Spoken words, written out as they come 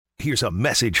Here's a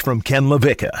message from Ken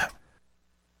Lavicka.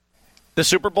 The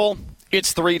Super Bowl,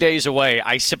 it's 3 days away.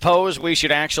 I suppose we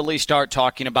should actually start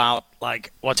talking about,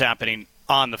 what's happening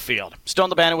on the field. Stone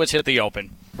Labanowitz hit the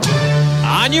open.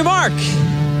 On your mark.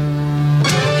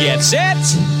 Get set.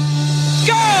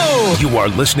 Go! You are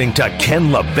listening to Ken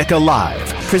Lavicka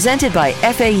Live. Presented by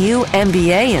FAU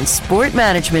MBA and Sport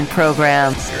Management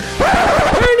Program. Turn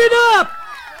it up!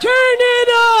 Turn it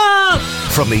up!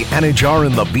 From the Anajar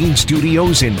and Levine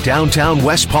Studios in downtown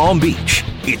West Palm Beach,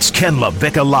 it's Ken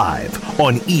Lavicka Live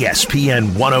on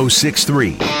ESPN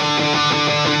 106.3.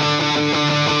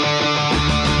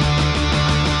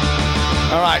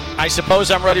 All right, I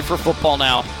suppose I'm ready for football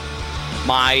now.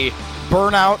 My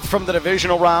burnout from the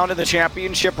divisional round and the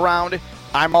championship round,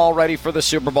 I'm all ready for the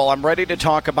Super Bowl. I'm ready to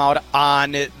talk about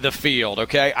on the field,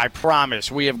 okay? I promise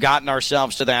we have gotten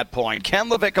ourselves to that point. Ken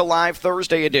Lavicka Live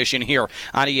Thursday edition here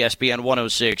on ESPN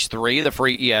 106.3, the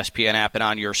free ESPN app and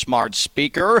on your smart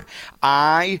speaker.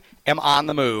 I am on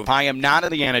the move. I am not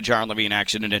in the Anajar and Levine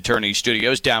Accident Attorney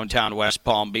Studios, downtown West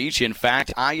Palm Beach. In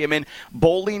fact, I am in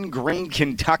Bowling Green,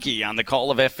 Kentucky, on the call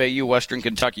of FAU Western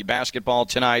Kentucky basketball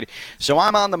tonight. So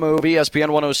I'm on the move. ESPN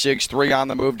 106.3 on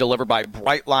the move, delivered by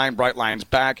Brightline. Brightline's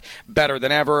back, better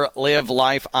than ever. Live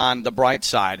life on the bright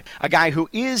side. A guy who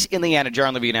is in the Anajar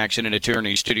and Levine Accident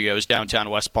Attorney Studios, downtown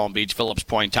West Palm Beach, Phillips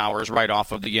Point Towers, right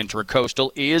off of the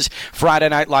Intracoastal, is Friday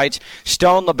Night Lights,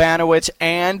 Stone Labanowitz,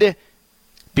 and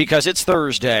because it's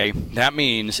Thursday, that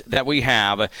means that we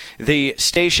have the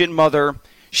station mother.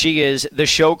 She is the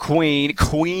show queen.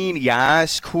 Queen,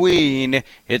 yes, queen.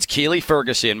 It's Keely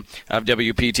Ferguson of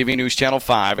WPTV News Channel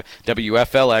 5,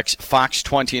 WFLX, Fox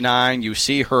 29. You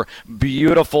see her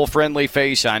beautiful, friendly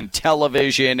face on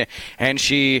television, and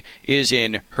she is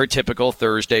in her typical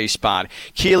Thursday spot.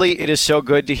 Keely, it is so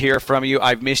good to hear from you.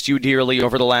 I've missed you dearly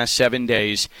over the last 7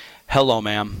 days. Hello,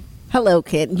 ma'am. Hello,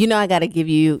 kid. You know I got to give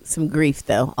you some grief,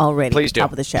 though, already. Please do.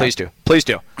 Top of the show. Please do. Please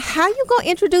do. How you going to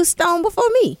introduce Stone before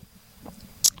me?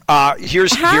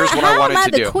 Here's what I wanted to do. How am I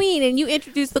the queen and you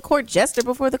introduce the court jester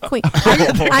before the queen? I'm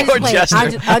just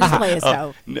playing,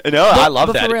 so. No, I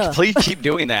love that. Please keep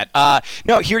doing that.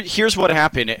 No, here's what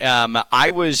happened.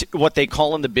 I was what they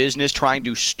call in the business trying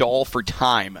to stall for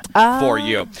time for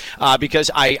you because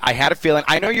I had a feeling.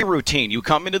 I know your routine. You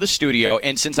come into the studio,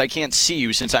 and since I can't see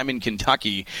you, since I'm in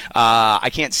Kentucky, I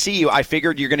can't see you. I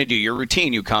figured you're going to do your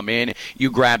routine. You come in,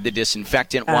 you grab the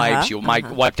disinfectant wipes, you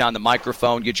wipe down the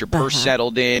microphone, get your purse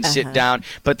settled in, sit down,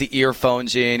 put the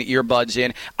earphones in, earbuds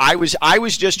in. I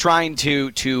was just trying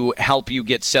to help you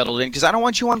get settled in because I don't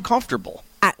want you uncomfortable.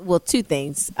 Well, two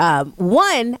things.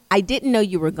 One, I didn't know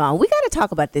you were gone. We got to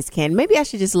talk about this, Ken. Maybe I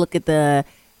should just look at the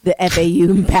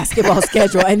FAU basketball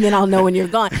schedule, and then I'll know when you're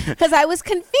gone. Because I was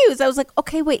confused. I was like,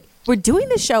 okay, wait, we're doing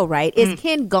the show, right? Is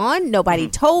Ken gone? Nobody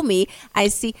told me.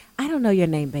 I don't know your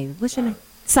name, baby. What's your name?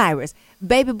 Cyrus.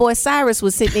 Baby boy Cyrus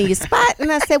was sitting in your spot,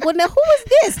 and I said, well, now, who is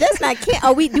this? That's not Ken.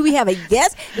 Do we have a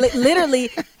guest? Literally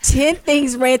 10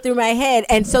 things ran through my head,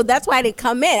 and so that's why I didn't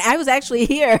come in. I was actually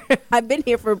here. I've been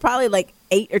here for probably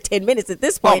 8 or 10 minutes at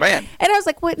this point. Oh, man. And I was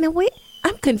like, wait,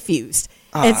 I'm confused.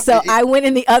 And so I went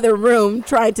in the other room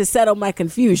trying to settle my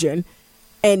confusion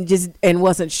and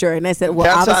wasn't sure. And I said, well,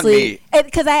 that's obviously,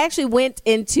 because I actually went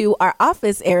into our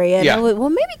office area and I went, well,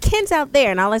 maybe Ken's out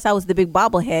there. And all I saw was the big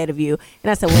bobblehead of you.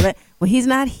 And I said, well, he's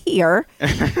not here.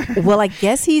 Well, I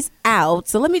guess he's out.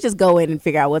 So let me just go in and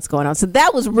figure out what's going on. So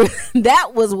that was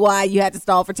why you had to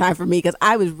stall for time for me, because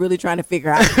I was really trying to figure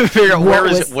out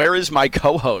where is my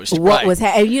co-host. What was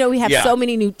happening. And we have so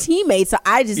many new teammates. So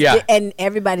I just and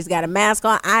everybody's got a mask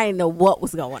on. I didn't know what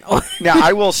was going on. Now,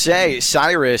 I will say,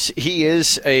 Cyrus, he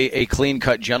is a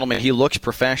clean-cut gentleman. He looks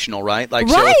professional, right? Right.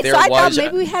 So I thought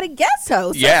maybe we had a guest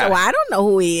host. Yeah. So I don't know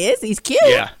who he is. He's cute.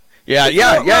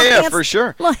 Yeah, for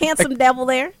sure. Little handsome devil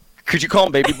there. Could you call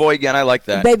him Baby Boy again? I like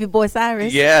that. Baby Boy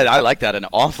Cyrus. Yeah, I like that an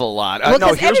awful lot. Well,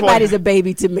 because everybody's a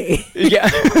baby to me. Yeah.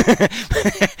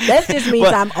 That just means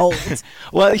I'm old.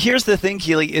 Well, here's the thing,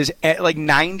 Keely, is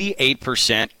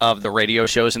 98% of the radio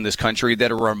shows in this country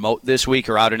that are remote this week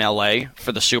are out in L.A.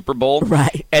 for the Super Bowl.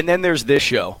 Right. And then there's this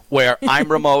show where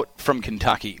I'm remote from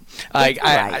Kentucky.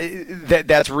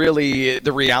 That's really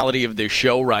the reality of this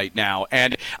show right now.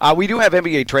 And we do have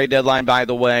NBA trade deadline, by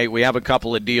the way. We have a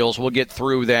couple of deals. We'll get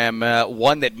through them.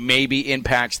 One that maybe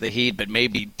impacts the Heat, but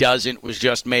maybe doesn't, was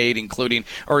just made, involving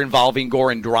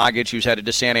Goran Dragic, who's headed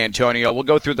to San Antonio. We'll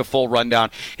go through the full rundown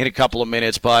in a couple of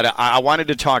minutes, but I wanted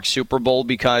to talk Super Bowl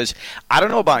because I don't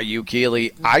know about you,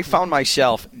 Keely. I found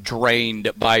myself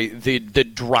drained by the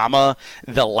drama,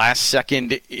 the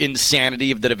last-second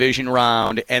insanity of the division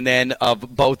round, and and then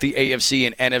of both the AFC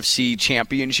and NFC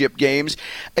championship games.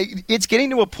 It's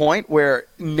getting to a point where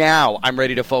now I'm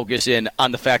ready to focus in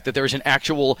on the fact that there's an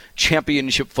actual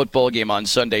championship football game on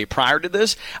Sunday. Prior to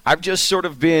this, I've just sort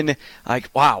of been like,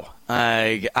 wow.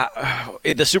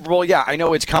 The Super Bowl, yeah, I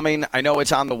know it's coming. I know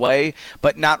it's on the way,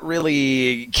 but not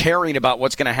really caring about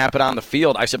what's going to happen on the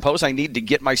field. I suppose I need to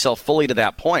get myself fully to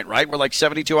that point, right? We're like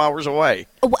 72 hours away.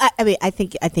 Well, I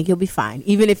think you'll be fine.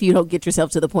 Even if you don't get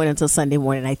yourself to the point until Sunday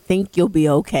morning, I think you'll be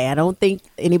okay. I don't think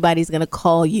anybody's going to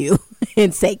call you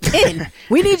and say, "Ken,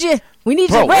 we need you. We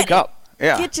need Bro, you ready. wake up.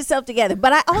 Yeah. Get yourself together."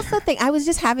 But I also think I was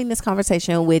just having this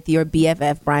conversation with your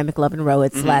BFF, Brian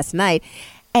McLovin-Rowitz, last night.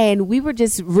 And we were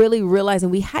just really realizing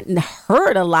we hadn't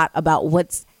heard a lot about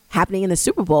what's happening in the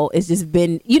Super Bowl. It's just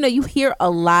been, you hear a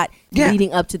lot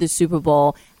leading up to the Super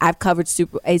Bowl. I've covered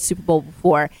a Super Bowl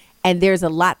before, and there's a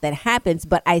lot that happens.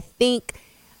 But I think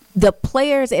the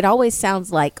players, it always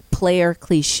sounds like player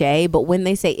cliche, but when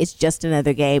they say it's just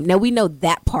another game, now we know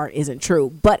that part isn't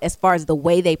true. But as far as the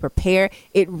way they prepare,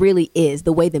 it really is.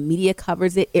 The way the media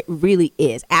covers it, it really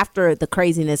is. After the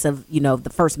craziness of,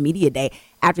 the first media day,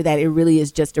 after that, it really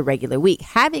is just a regular week.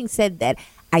 Having said that,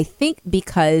 I think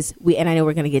because and I know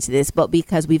we're going to get to this, but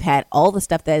because we've had all the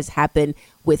stuff that has happened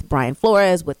with Brian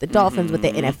Flores, with the Dolphins, with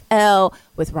the NFL,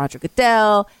 with Roger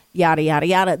Goodell, yada, yada,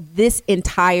 yada, this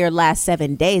entire last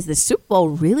 7 days, the Super Bowl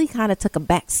really kind of took a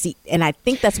back seat. And I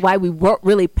think that's why we weren't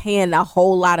really paying a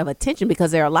whole lot of attention,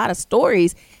 because there are a lot of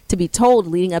stories to be told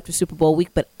leading up to Super Bowl week,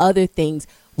 but other things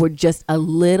were just a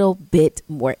little bit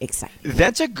more exciting.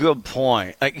 That's a good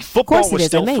point. Like, football was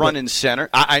still front and center.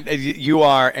 You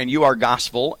are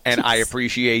gospel, and I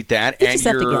appreciate that. Get and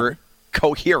you're together.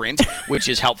 Coherent, which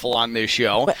is helpful on this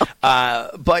show.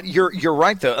 But you're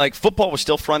right, though. Like, football was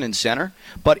still front and center,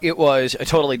 but it was a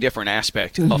totally different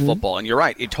aspect of football. And you're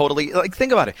right. It totally,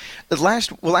 think about it.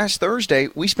 Last Thursday,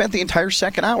 we spent the entire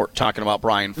second hour talking about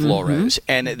Brian Flores,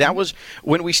 and that was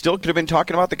when we still could have been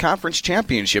talking about the conference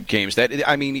championship games.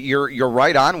 You're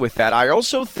right on with that. I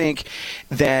also think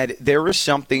that there is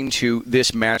something to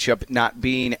this matchup not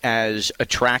being as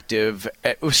attractive.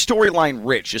 Storyline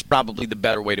rich is probably the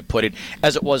better way to put it,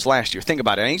 as it was last year. Think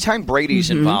about it. Anytime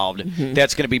Brady's involved,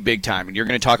 that's going to be big time. And you're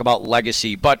going to talk about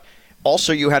legacy. But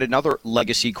also you had another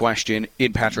legacy question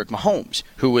in Patrick Mahomes,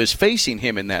 who was facing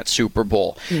him in that Super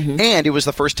Bowl. And it was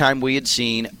the first time we had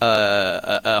seen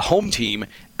a home team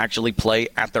actually play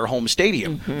at their home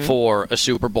stadium for a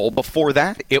Super Bowl. Before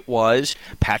that, it was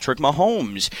Patrick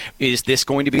Mahomes. Is this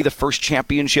going to be the first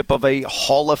championship of a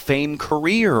Hall of Fame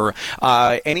career?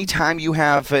 Anytime you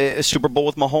have a Super Bowl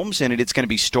with Mahomes in it, it's going to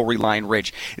be storyline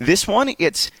rich. This one,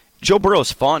 it's Joe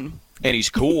Burrow's fun, and he's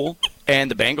cool,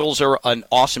 and the Bengals are an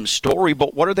awesome story,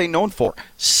 but what are they known for?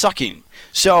 Sucking.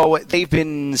 So they've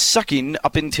been sucking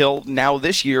up until now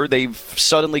this year. They've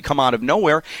suddenly come out of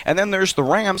nowhere. And then there's the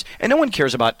Rams, and no one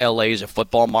cares about L.A. as a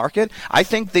football market. I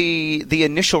think the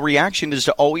initial reaction is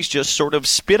to always just sort of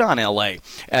spit on L.A.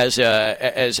 as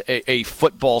a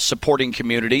football supporting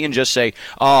community and just say,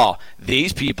 oh,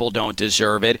 these people don't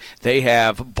deserve it. They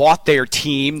have bought their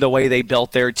team the way they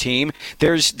built their team.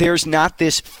 There's not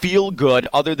this feel-good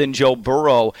other than Joe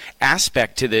Burrow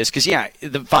aspect to this. Because,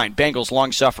 fine, Bengals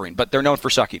long-suffering, but they're known for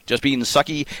sucky, just being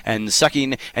sucky and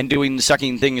sucking and doing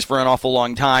sucking things for an awful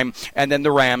long time. And then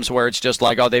the Rams, where it's just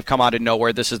like, oh, they've come out of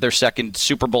nowhere. This is their second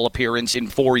Super Bowl appearance in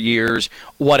 4 years.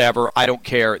 Whatever. I don't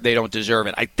care. They don't deserve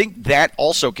it. I think that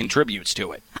also contributes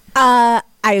to it.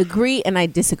 I agree and I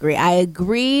disagree. I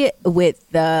agree with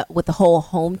the whole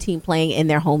home team playing in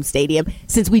their home stadium.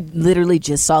 Since we literally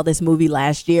just saw this movie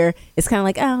last year, it's kind of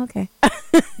like, oh, okay.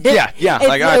 Yeah.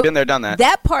 Like, I've been there, done that.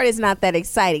 That part is not that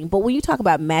exciting. But when you talk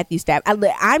about Matthew Stafford,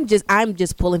 I'm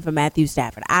just pulling for Matthew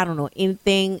Stafford. I don't know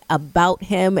anything about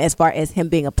him as far as him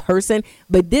being a person,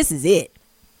 but this is it.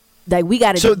 Like, we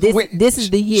got to. So this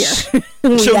is the year.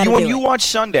 So when you watch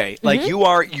Sunday, like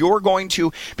you're going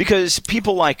to, because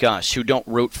people like us who don't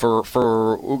root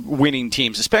for winning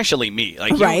teams, especially me,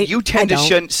 like you tend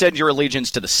to send your allegiance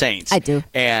to the Saints. I do,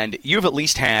 and you've at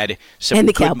least had some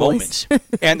good moments.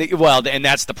 And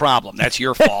that's the problem. That's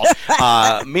your fault.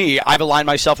 Me, I've aligned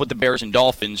myself with the Bears and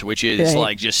Dolphins, which is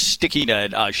like just sticking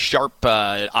a sharp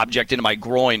object into my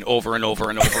groin over and over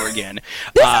and over again.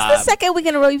 This is the second week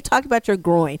in a row you've talked about your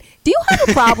groin. Do you have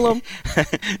a problem?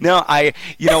 No,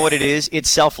 you know what it is? It's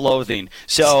self-loathing.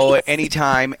 So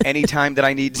anytime that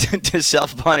I need to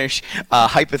self-punish,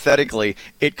 hypothetically,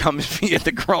 it comes via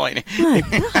the groin. My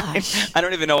gosh. I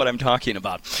don't even know what I'm talking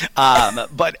about.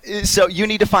 But so you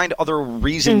need to find other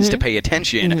reasons to pay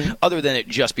attention other than it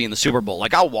just being the Super Bowl.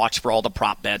 Like I'll watch for all the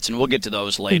prop bets, and we'll get to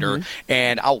those later.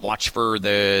 And I'll watch for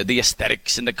the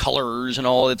aesthetics and the colors and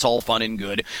all. It's all fun and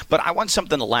good. But I want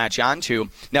something to latch onto.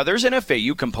 Now, there's an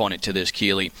FAU component to this,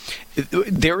 Keely.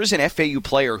 There is an FAU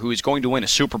player who is going to win a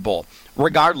Super Bowl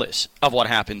regardless of what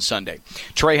happens Sunday.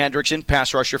 Trey Hendrickson,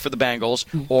 pass rusher for the Bengals,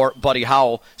 or Buddy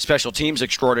Howell, special teams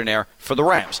extraordinaire for the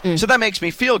Rams. So that makes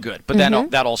me feel good. But then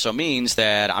that also means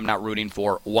that I'm not rooting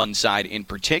for one side in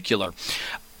particular.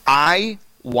 I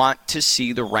want to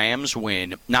see the Rams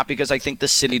win, not because I think the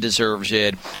city deserves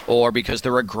it or because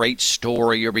they're a great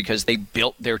story or because they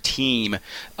built their team in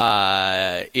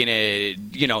a,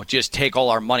 just take all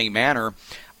our money manner.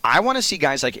 I want to see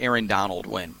guys like Aaron Donald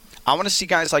win. I want to see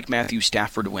guys like Matthew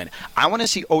Stafford win. I want to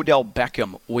see Odell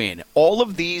Beckham win. All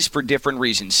of these for different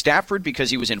reasons. Stafford because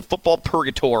he was in football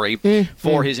purgatory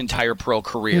for his entire pro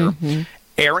career.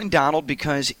 Aaron Donald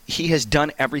because he has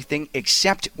done everything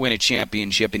except win a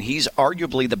championship, and he's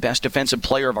arguably the best defensive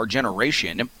player of our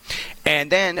generation.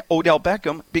 And then Odell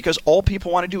Beckham because all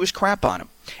people want to do is crap on him.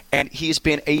 And he's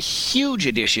been a huge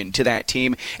addition to that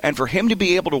team. And for him to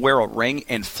be able to wear a ring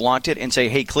and flaunt it and say,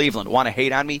 hey, Cleveland, want to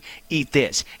hate on me? Eat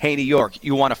this. Hey, New York,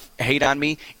 you want to hate on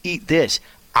me? Eat this.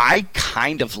 I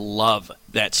kind of love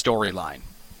that storyline.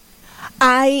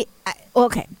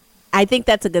 Okay. I think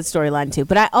that's a good storyline, too.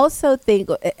 But I also think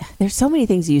there's so many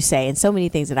things you say and so many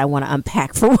things that I want to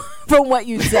unpack from what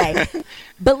you say.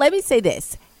 But let me say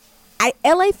this.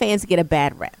 LA fans get a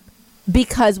bad rep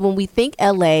because when we think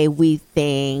LA, we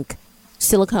think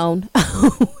silicone,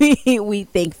 we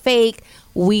think fake,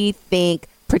 we think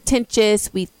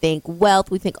pretentious, we think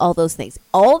wealth, we think all those things.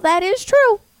 All that is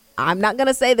true. I'm not going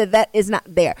to say that is not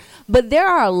there. But there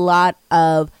are a lot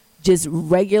of just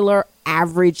regular,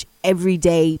 average,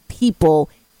 everyday people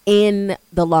in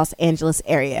the Los Angeles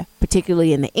area,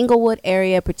 particularly in the Inglewood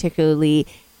area, particularly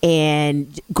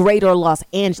in greater Los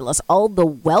Angeles. All the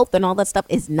wealth and all that stuff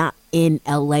is not in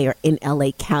LA or in LA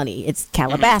County. It's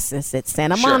Calabasas, it's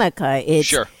Santa Monica,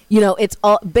 it's it's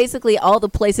all basically all the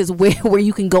places where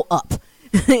you can go up.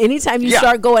 Anytime you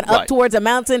start going up towards a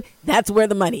mountain, that's where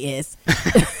the money is.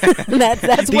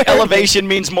 that's the elevation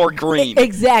means more green.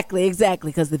 Exactly,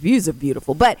 because the views are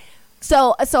beautiful. But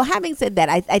so having said that,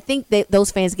 I think that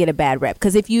those fans get a bad rep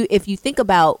because if you think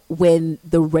about when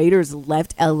the Raiders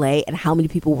left LA and how many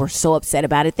people were so upset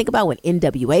about it, think about when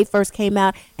NWA first came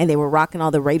out and they were rocking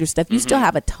all the Raider stuff. You still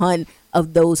have a ton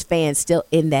of those fans still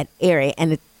in that area,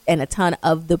 and a ton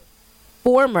of the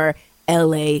former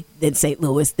LA, then St.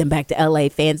 Louis, then back to LA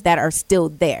fans that are still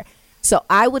there. So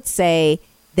I would say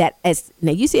that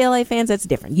now UCLA fans, that's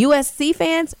different. USC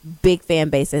fans, big fan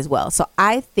base as well. So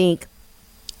I think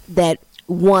that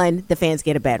the fans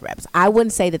get a bad rep. I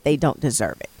wouldn't say that they don't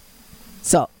deserve it.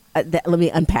 So let me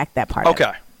unpack that part.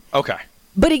 Okay.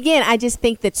 But again, I just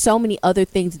think that so many other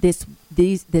things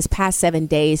this past 7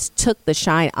 days took the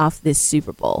shine off this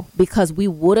Super Bowl because we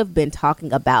would have been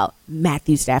talking about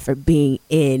Matthew Stafford being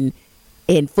in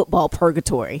football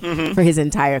purgatory for his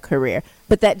entire career.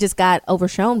 But that just got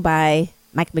overshone by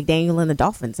Mike McDaniel and the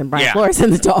Dolphins and Brian Flores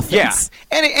and the Dolphins. Yeah,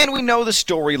 and we know the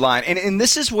storyline. And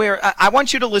this is where I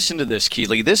want you to listen to this,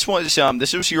 Keely. This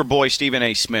was your boy Stephen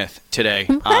A. Smith today.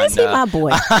 Why is he my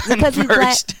boy? Because he's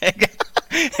black.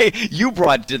 Hey, you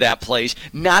brought it to that place,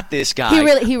 not this guy.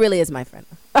 He really is my friend.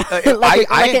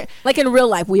 Like in real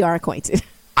life, we are acquainted.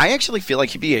 I actually feel like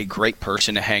he'd be a great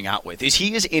person to hang out with. Is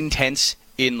he as intense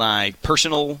in like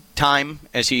personal time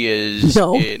as he is?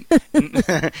 No.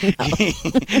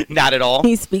 Not at all.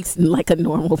 He speaks like a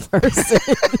normal person.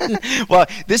 Well,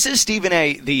 this is Stephen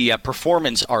A., the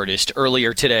performance artist,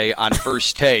 earlier today on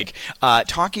First Take,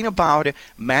 talking about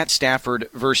Matt Stafford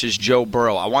versus Joe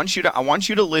Burrow. I want you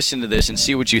to listen to this and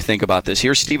see what you think about this.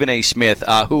 Here's Stephen A. Smith,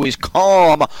 who is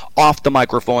calm off the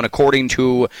microphone, according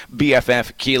to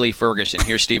BFF Keely Ferguson.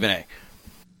 Here's Stephen A.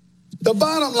 The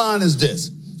bottom line is this.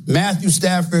 Matthew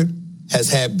Stafford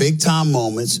has had big-time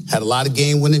moments, had a lot of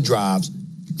game-winning drives,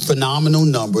 phenomenal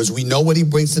numbers. We know what he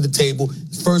brings to the table.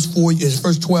 His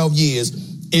first 12 years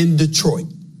in Detroit.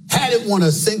 Hadn't won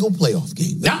a single playoff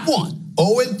game. Not one.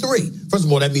 0-3. First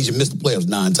of all, that means you missed the playoffs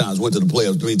 9 times, went to the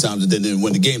playoffs 3 times, and then didn't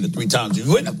win the game the 3 times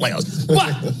you win the playoffs.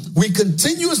 But we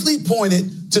continuously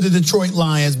pointed to the Detroit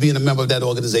Lions being a member of that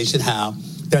organization, how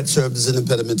that served as an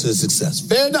impediment to his success.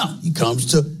 Fair enough. He comes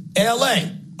to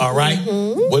L.A., all right?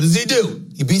 What does he do?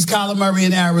 He beats Kyler Murray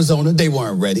in Arizona. They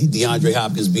weren't ready. DeAndre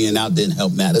Hopkins being out didn't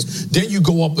help matters. Then you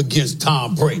go up against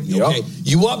Tom Brady, okay? Yep.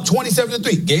 You up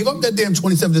 27-3. Gave up that damn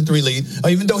 27-3 lead,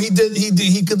 even though he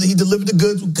delivered the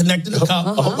goods, connected the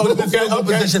cup.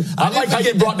 Position. I like how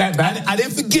you brought that back. I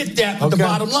didn't forget that, but the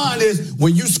bottom line is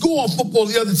when you score on football,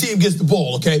 the other team gets the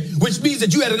ball, okay? Which means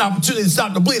that you had an opportunity to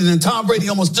stop the bleeding, and Tom Brady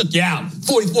almost took you out.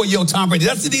 44-year-old Tom Brady.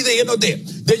 That's neither here nor there.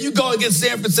 Then you go against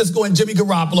San Francisco and Jimmy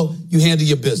Garoppolo. You handle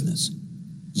your business.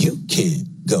 You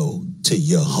can't go to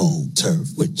your home turf,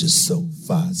 which is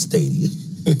SoFi Stadium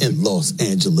in Los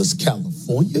Angeles,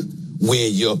 California, where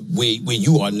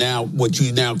you are now what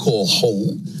you now call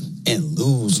home, and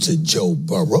lose to Joe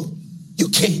Burrow. You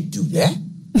can't do that.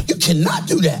 You cannot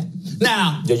do that.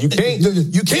 Now, yeah, you can't.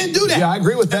 You can't do that. Yeah, I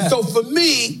agree with that. And so for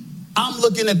me, I'm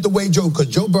looking at the way because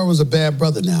Joe Burrow's a bad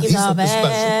brother now. He's something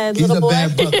special. He's a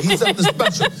bad brother. He's something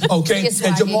special. Okay?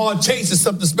 And Jamar Chase is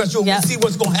something special. Yep. We'll see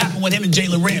what's going to happen with him and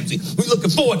Jalen Ramsey. We're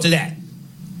looking forward to that.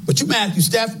 But you Matthew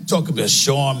Stafford, talking about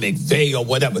Sean McVay or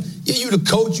whatever. Yeah, you the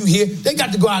coach, you here. They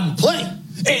got to go out and play.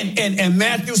 And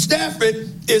Matthew Stafford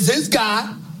is his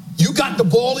guy. You got the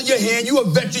ball in your hand. You a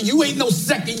veteran. You ain't no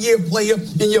second-year player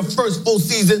in your first full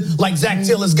season like Zach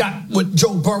Taylor's got with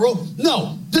Joe Burrow.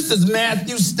 No, this is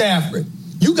Matthew Stafford.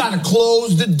 You got to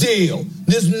close the deal.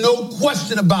 There's no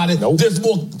question about it. Nope. There's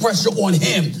more pressure on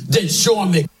him than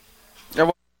Sean McVay.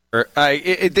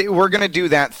 We're going to do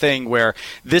that thing where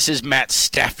this is Matt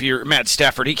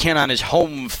Stafford. He can't on his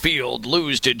home field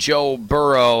lose to Joe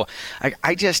Burrow.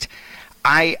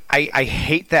 I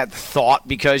hate that thought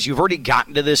because you've already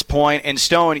gotten to this point. And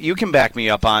Stone, you can back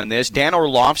me up on this. Dan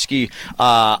Orlovsky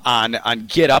on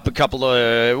Get Up a couple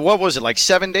of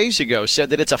 7 days ago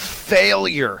said that it's a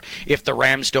failure if the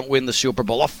Rams don't win the Super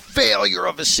Bowl. A failure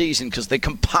of a season because they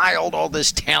compiled all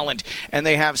this talent and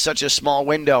they have such a small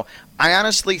window. I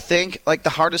honestly think, the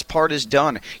hardest part is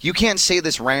done. You can't say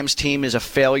this Rams team is a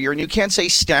failure, and you can't say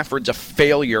Stafford's a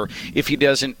failure if he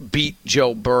doesn't beat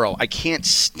Joe Burrow. I can't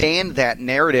stand that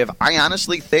narrative. I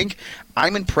honestly think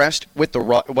I'm impressed with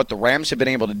what the Rams have been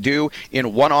able to do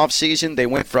in one offseason. They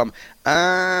went from,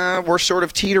 we're sort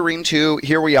of teetering to,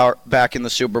 here we are back in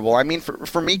the Super Bowl. I mean,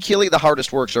 for me, Keely, the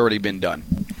hardest work's already been done.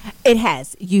 It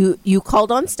has. You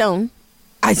called on Stone.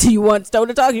 I see you want Stone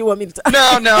to talk. You want me to talk?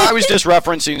 No, I was just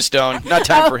referencing Stone. Not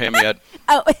time for him yet.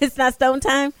 Oh, it's not Stone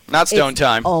time? Not Stone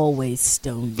time. Always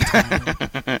Stone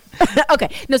time. Okay.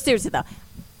 No, seriously, though.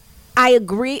 I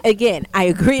agree. Again, I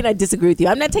agree and I disagree with you.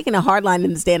 I'm not taking a hard line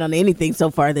in the stand on anything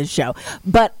so far this show.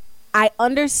 But I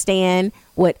understand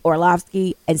what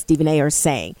Orlovsky and Stephen A. are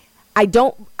saying.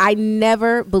 I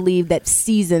never believe that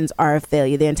seasons are a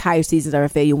failure. The entire seasons are a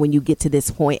failure when you get to this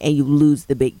point and you lose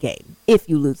the big game. If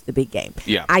you lose the big game.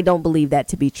 Yeah. I don't believe that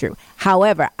to be true.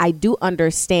 However, I do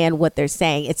understand what they're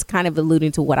saying. It's kind of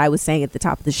alluding to what I was saying at the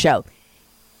top of the show.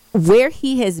 Where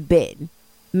he has been,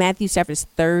 Matthew Stafford is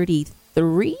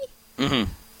 33.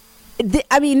 Mm-hmm.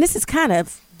 I mean,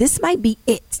 this might be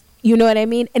it. You know what I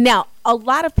mean? And now, a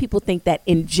lot of people think that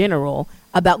in general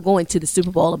about going to the Super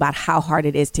Bowl, about how hard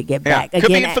it is to get back. Could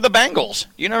be for the Bengals.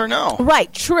 You never know.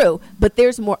 Right, true. But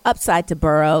there's more upside to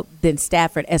Burrow than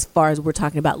Stafford as far as we're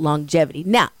talking about longevity.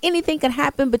 Now, anything could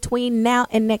happen between now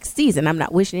and next season. I'm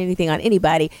not wishing anything on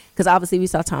anybody because obviously we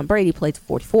saw Tom Brady play to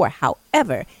 44.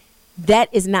 However, that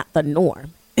is not the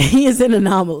norm. He is an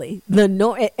anomaly. The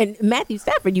norm, and Matthew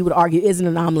Stafford, you would argue, is an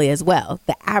anomaly as well.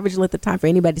 The average length of time for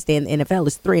anybody to stay in the NFL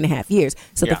is 3.5 years.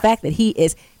 So the fact that he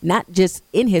is not just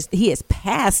he is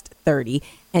past 30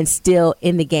 and still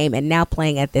in the game and now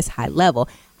playing at this high level,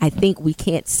 I think we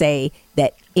can't say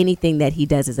that anything that he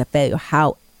does is a failure.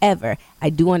 However, I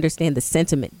do understand the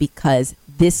sentiment because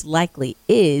this likely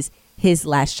is his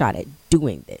last shot at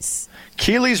doing this.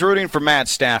 Keely's rooting for Matt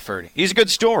Stafford. He's a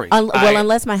good story.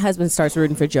 Unless my husband starts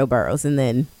rooting for Joe Burrows, and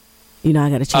then, I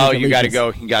got to change. Oh, you got to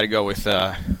go. You got to go with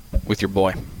your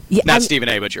boy. Yeah, not Stephen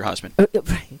A., but your husband.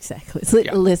 Exactly.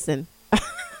 Listen.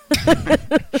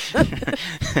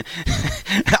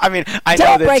 I mean, I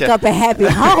don't know that, break up a happy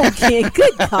home, kid.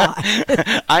 Good God.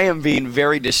 I am being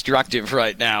very destructive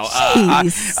right now.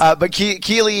 But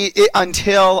Keely,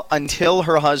 until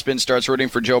her husband starts rooting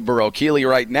for Joe Burrow, Keely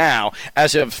right now,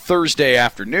 as of Thursday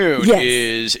afternoon,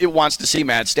 it wants to see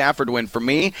Matt Stafford win. For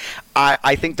me,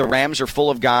 I think the Rams are full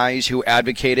of guys who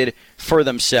advocated for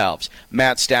themselves.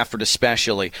 Matt Stafford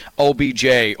especially.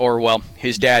 OBJ, or, well,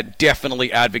 his dad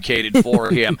definitely advocated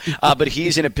for him. But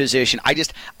he's in a position. I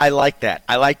like that.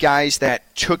 I like guys that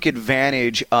took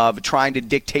advantage of trying to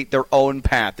dictate their own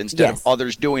path instead of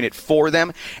others doing it for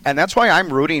them. And that's why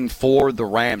I'm rooting for the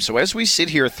Rams. So as we sit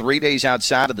here 3 days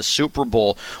outside of the Super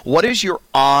Bowl, what is your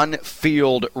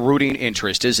on-field rooting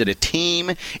interest? Is it a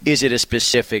team? Is it a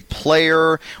specific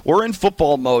player? We're in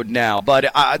football mode now, but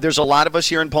there's a lot of us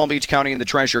here in Palm Beach County and the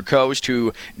Treasure Coast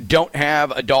who don't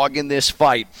have a dog in this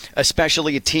fight,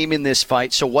 especially a team in this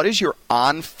fight. So what is your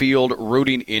on-field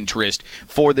rooting interest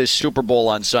for this Super Bowl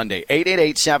on Sunday?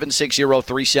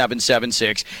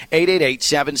 888-760-3776,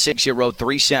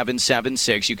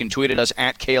 888-760-3776. You can tweet at us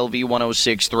at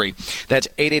KLV1063. That's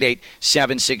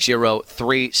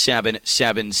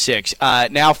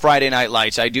 888-760-3776. Now Friday Night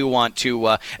Lights, I do want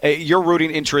to your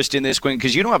rooting interest in this, Quinn,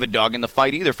 because you don't have a dog in the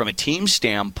fight either from a team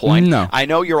standpoint. No. I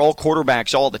know you're all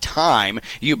quarterbacks all the time,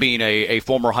 you being a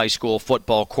former high school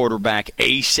football quarterback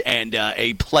ace and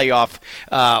a playoff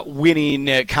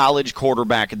winning college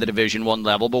quarterback at the Division I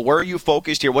level. But where are you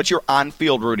focused here? What's your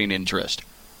on-field rooting interest?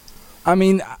 I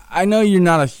mean, I know you're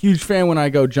not a huge fan when I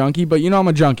go junkie, but you know I'm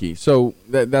a junkie. So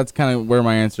that's kind of where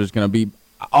my answer is going to be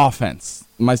offense.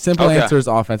 My simple answer is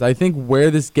offense. I think where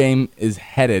this game is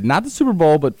headed, not the Super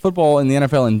Bowl, but football and the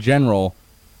NFL in general,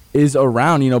 is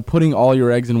around, putting all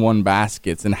your eggs in one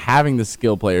basket and having the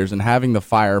skill players and having the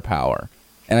firepower.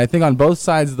 And I think on both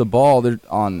sides of the ball,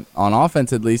 on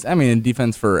offense at least, I mean in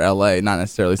defense for LA, not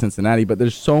necessarily Cincinnati, but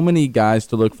there's so many guys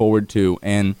to look forward to.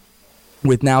 And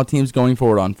with now teams going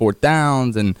forward on fourth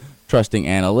downs and trusting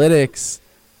analytics,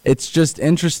 it's just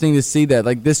interesting to see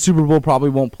that this Super Bowl probably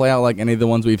won't play out like any of the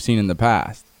ones we've seen in the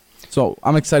past. So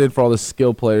I'm excited for all the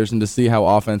skill players and to see how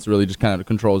offense really just kind of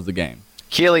controls the game.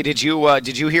 Keely, did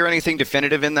you hear anything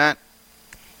definitive in that?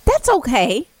 That's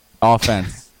okay.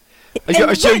 Offense.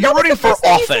 So you're rooting for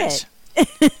offense.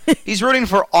 He's rooting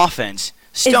for offense.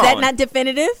 Stone. Is that not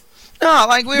definitive? No,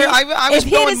 I was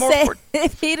going more for.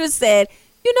 If he'd have said,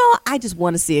 I just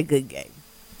want to see a good game,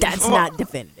 that's not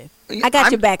definitive. I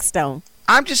got your back, Stone.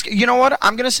 I'm just, you know what?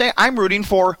 I'm going to say I'm rooting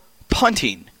for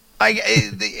punting.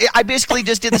 I basically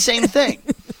just did the same thing.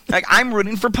 I'm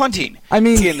rooting for punting in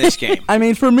this game. I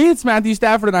mean, for me, it's Matthew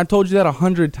Stafford, and I've told you that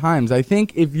 100 times. I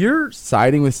think if you're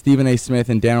siding with Stephen A. Smith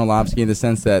and Dan Orlovsky in the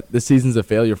sense that this season's a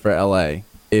failure for L.A.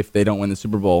 if they don't win the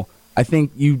Super Bowl, I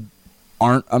think you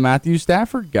aren't a Matthew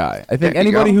Stafford guy. I think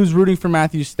anybody who's rooting for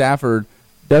Matthew Stafford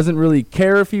doesn't really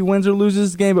care if he wins or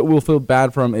loses the game, but will feel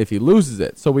bad for him if he loses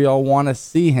it. So we all want to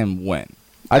see him win.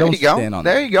 I don't stand on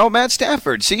that. There you go, Matt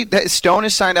Stafford. See, Stone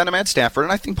is signed on to Matt Stafford,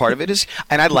 and I think part of it is,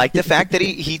 and I like the fact that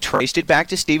he traced it back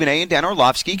to Stephen A. and Dan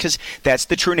Orlovsky, because that's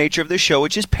the true nature of the show,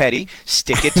 which is petty.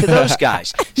 Stick it to those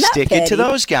guys. Stick it to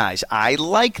those guys. I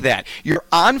like that. Your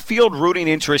on-field rooting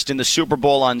interest in the Super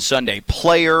Bowl on Sunday,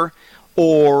 player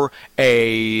or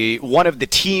one of the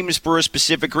teams for a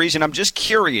specific reason. I'm just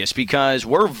curious because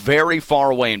we're very far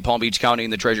away in Palm Beach County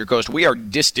and the Treasure Coast. We are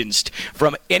distanced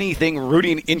from anything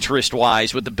rooting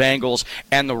interest-wise with the Bengals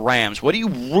and the Rams. What are you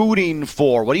rooting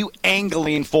for? What are you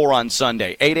angling for on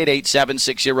Sunday?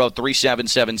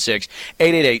 888-760-3776,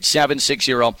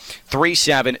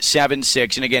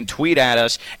 888-760-3776. And again, tweet at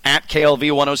us at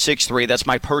KLV1063. That's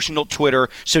my personal Twitter,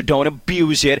 so don't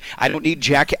abuse it. I don't need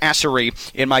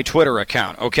jackassery in my Twitter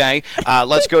account, okay?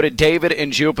 Let's go to David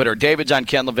in Jupiter. David's on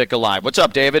Ken Lavicka Live. What's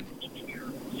up, David?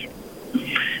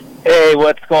 Hey,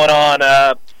 what's going on?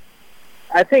 I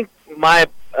think my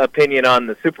opinion on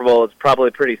the Super Bowl is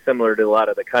probably pretty similar to a lot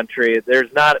of the country.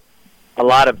 There's not a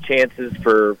lot of chances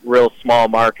for real small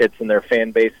markets and their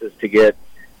fan bases to get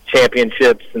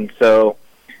championships, and so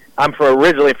I'm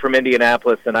originally from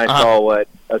Indianapolis, and I saw what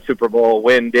a Super Bowl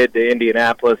win did to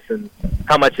Indianapolis and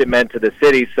how much it meant to the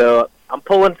city, so I'm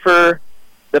pulling for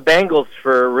the Bengals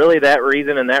for really that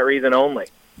reason and that reason only.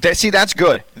 See, that's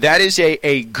good. That is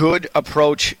a good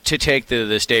approach to take to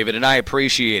this, David, and I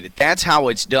appreciate it. That's how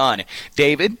it's done.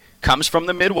 David comes from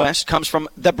the Midwest, comes from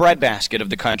the breadbasket of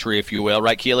the country, if you will.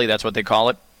 Right, Keely? That's what they call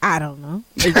it? I don't know.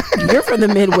 You're from the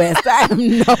Midwest. I have no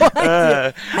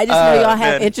idea. I just know y'all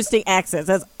have interesting accents.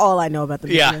 That's all I know about the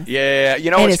Midwest. Yeah. You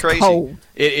know what's crazy? Cold.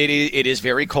 It is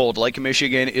very cold. Lake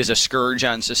Michigan is a scourge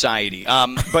on society.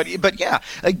 But yeah,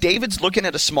 like David's looking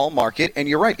at a small market, and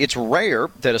you're right. It's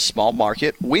rare that a small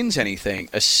market wins anything,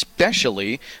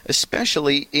 especially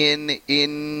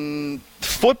in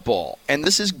football. And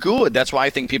this is good. That's why I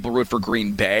think people root for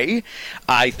Green Bay.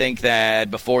 I think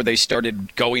that before they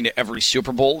started going to every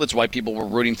Super Bowl, that's why people were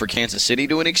rooting for Kansas City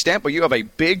to an extent. But you have a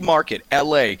big market,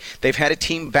 LA. They've had a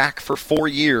team back for 4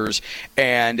 years,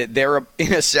 and they're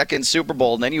in a second Super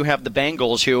Bowl. And then you have the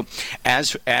Bengals, who,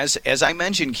 as I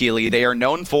mentioned, Keely, they are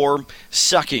known for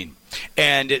sucking.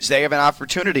 And they have an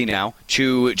opportunity now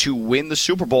to win the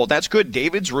Super Bowl. That's good.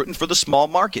 David's rooting for the small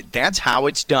market. That's how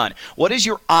it's done. What is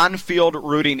your on-field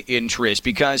rooting interest?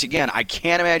 Because, again, I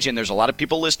can't imagine there's a lot of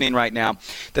people listening right now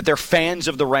that they're fans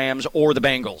of the Rams or the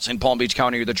Bengals in Palm Beach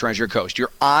County or the Treasure Coast.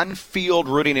 Your on-field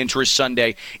rooting interest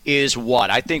Sunday is what?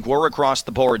 I think we're across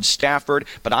the board Stafford,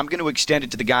 but I'm going to extend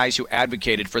it to the guys who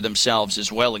advocated for themselves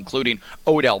as well, including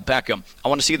Odell Beckham. I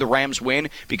want to see the Rams win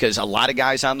because a lot of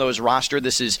guys on those roster,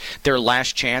 this is their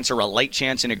last chance or a late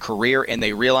chance in a career, and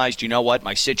they realized, you know what,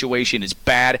 my situation is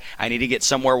bad. I need to get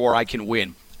somewhere where I can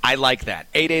win. I like that.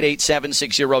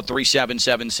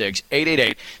 888-760-3776.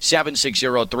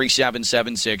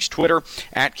 888-760-3776. Twitter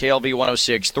at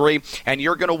KLV1063. And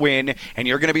you're going to win, and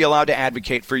you're going to be allowed to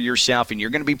advocate for yourself, and you're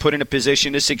going to be put in a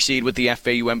position to succeed with the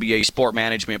FAU MBA Sport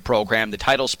Management Program, the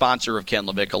title sponsor of Ken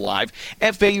Lavicka Live.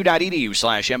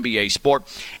 FAU.edu/MBA Sport.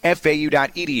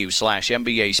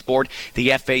 FAU.edu/MBA Sport.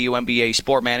 The FAU MBA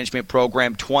Sport Management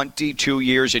Program, 22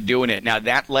 years of doing it. Now,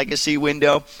 that legacy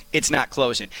window, it's not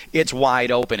closing. It's wide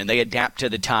open. And they adapt to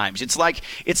the times. It's like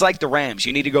the Rams.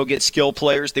 You need to go get skill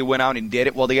players. They went out and did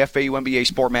it. Well, the FAU MBA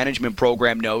Sport Management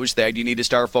Program knows that you need to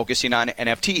start focusing on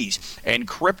NFTs and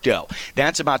crypto.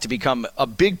 That's about to become a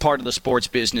big part of the sports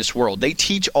business world. They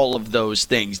teach all of those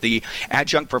things. The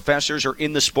adjunct professors are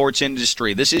in the sports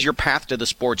industry. This is your path to the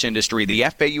sports industry. The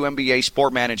FAU MBA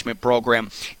Sport Management Program,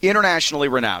 internationally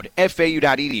renowned.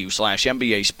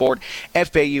 FAU.edu/MBA Sport.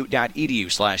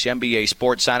 FAU.edu/MBA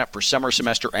Sport. Sign up for summer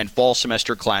semester and fall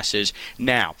semester classes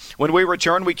now. When we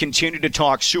return, we continue to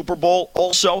talk Super Bowl.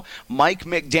 Also, Mike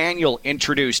McDaniel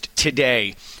introduced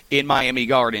today in Miami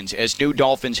Gardens as new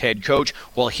Dolphins head coach.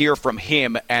 We'll hear from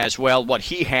him as well, what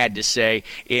he had to say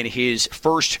in his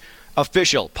first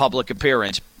official public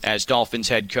appearance as Dolphins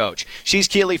head coach. She's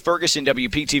Keely Ferguson,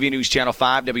 WPTV News Channel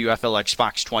 5, WFLX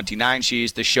Fox 29.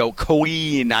 She's the show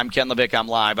queen. I'm Ken Lavicka. I'm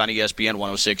live on ESPN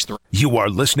 106.3. You are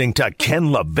listening to Ken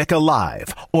Lavicka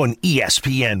Live on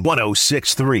ESPN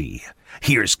 106.3.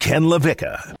 Here's Ken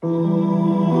Lavicka.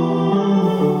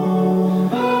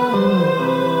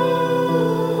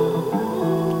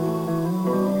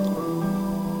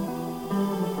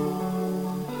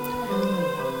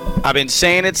 I've been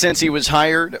saying it since he was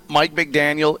hired. Mike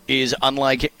McDaniel is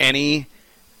unlike any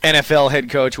NFL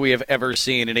head coach we have ever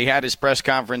seen, and he had his press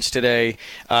conference today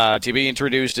to be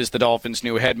introduced as the Dolphins'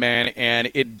 new head man,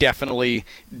 and it definitely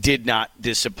did not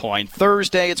disappoint.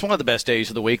 Thursday, it's one of the best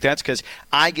days of the week. That's because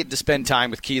I get to spend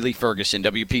time with Keely Ferguson,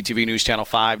 WPTV News Channel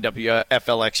 5,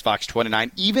 WFLX Fox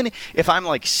 29. Even if I'm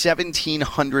like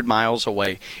 1,700 miles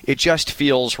away, it just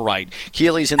feels right.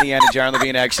 Keely's in the Anna John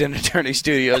Levine Accident Attorney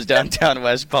Studios, downtown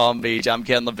West Palm Beach. I'm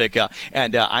Ken Lavicka,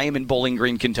 and I am in Bowling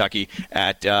Green, Kentucky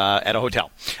at a hotel.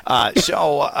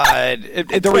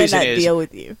 The reason is deal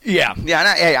with you. Yeah.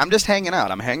 Hey, I'm just hanging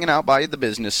out. I'm hanging out by the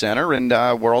business center, and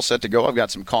we're all set to go. I've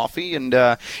got some coffee, and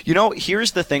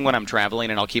here's the thing when I'm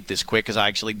traveling, and I'll keep this quick because I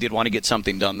actually did want to get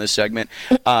something done this segment.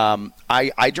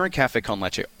 I drink cafe con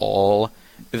leche all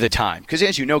the time because,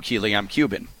 as you know, Keely, I'm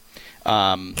Cuban.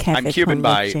 I'm Cuban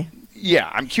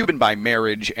by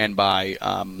marriage and by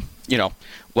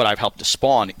what I've helped to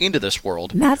spawn into this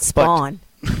world. Not spawn.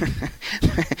 What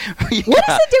is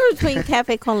the difference between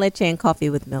cafe con leche and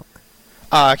coffee with milk?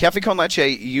 Cafe con leche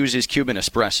uses Cuban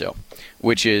espresso,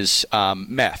 which is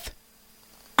meth.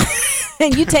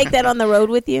 And you take that on the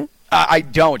road with you? I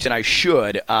don't, and I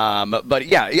should. But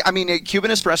yeah, I mean,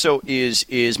 Cuban espresso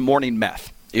is morning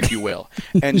meth, if you will.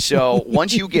 And so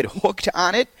once you get hooked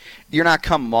on it, you're not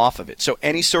coming off of it. So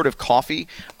any sort of coffee,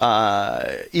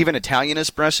 even Italian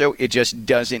espresso, it just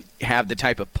doesn't have the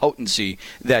type of potency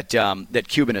that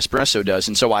Cuban espresso does.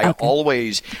 And so I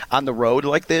always, on the road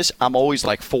like this, I'm always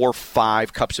like 4 or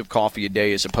 5 cups of coffee a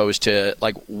day as opposed to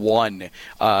like 1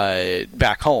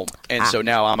 back home. And so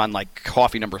now I'm on like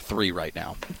coffee number 3 right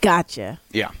now. Gotcha.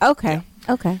 Yeah. Okay.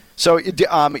 Yeah. Okay. So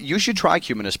you should try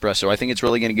Cuban espresso. I think it's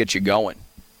really going to get you going.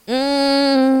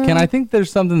 Can I think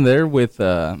there's something there with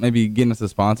maybe getting us a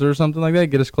sponsor or something like that?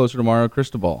 Get us closer to Mario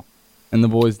Cristobal. and the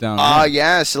boys down there.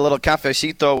 Yes, a little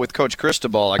cafecito with Coach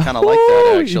Cristobal. I kind of like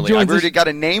that, actually. I've already got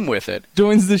a name with it.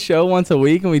 Joins the show once a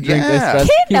week, and we drink espresso.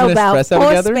 Kid know about espresso 4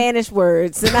 together. Spanish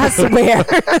words, and I swear.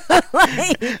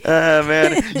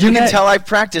 Man, you can tell I've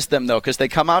practiced them, though, because they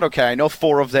come out okay. I know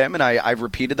 4 of them, and I've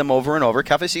repeated them over and over.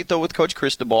 Cafecito with Coach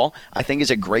Cristobal, I think,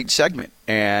 is a great segment.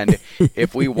 And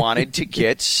if we wanted to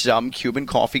get some Cuban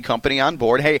coffee company on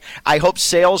board, hey, I hope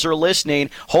sales are listening.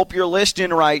 Hope you're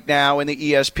listening right now in the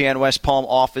ESPN West Palm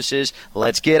offices.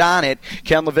 Let's get on it.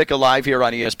 Ken Lavicka live here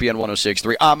on ESPN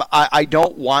 106.3. I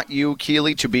don't want you,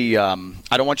 Keely, to be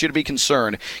I don't want you to be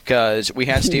concerned, because we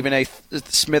had Stephen A.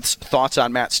 Smith's thoughts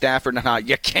on Matt Stafford and how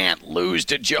you can't lose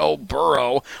to Joe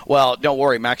Burrow. Well, don't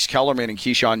worry. Max Kellerman and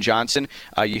Keyshawn Johnson,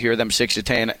 you hear them 6 to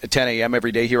 10 a.m.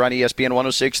 every day here on ESPN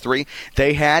 106.3.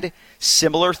 They had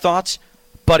similar thoughts,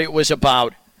 but it was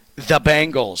about the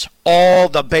Bengals. All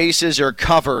the bases are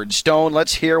covered. Stone,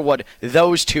 let's hear what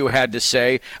those two had to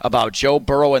say about Joe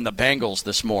Burrow and the Bengals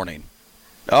this morning.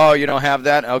 Oh, you don't have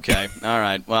that? Okay. All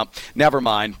right. Well, never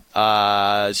mind.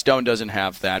 Stone doesn't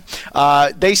have that.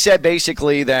 They said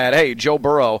basically that, hey, Joe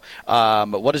Burrow,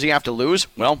 what does he have to lose?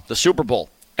 Well, the Super Bowl.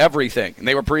 Everything. And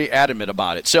they were pretty adamant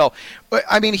about it. So,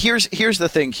 I mean, here's the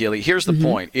thing, Keely. Here's the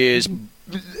point is,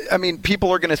 I mean,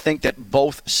 people are going to think that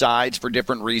both sides, for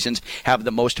different reasons, have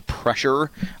the most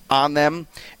pressure on them,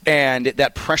 and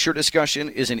that pressure discussion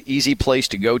is an easy place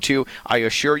to go to. I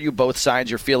assure you both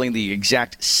sides are feeling the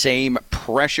exact same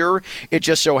pressure. It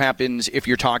just so happens, if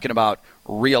you're talking about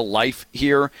real life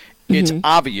here, it's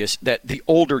obvious that the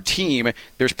older team,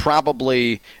 there's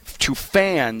probably, to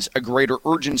fans, a greater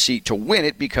urgency to win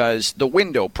it because the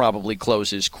window probably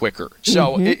closes quicker.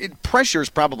 So pressure is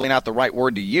probably not the right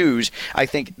word to use. I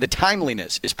think the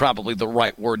timeliness is probably the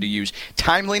right word to use.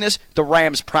 Timeliness, the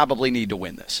Rams probably need to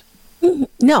win this.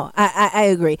 No, I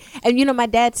agree. And, you know, my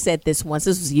dad said this once.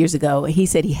 This was years ago. He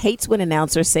said he hates when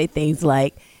announcers say things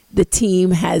like, the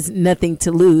team has nothing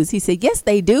to lose. He said, yes,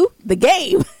 they do. The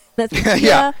game.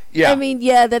 Yeah. I mean,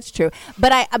 yeah, that's true.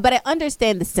 But I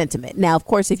understand the sentiment. Now, of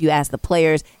course, if you ask the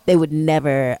players, they would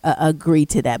never agree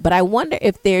to that. But I wonder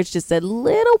if there's just a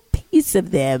little piece of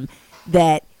them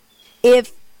that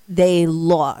if they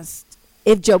lost,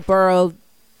 if Joe Burrow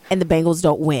and the Bengals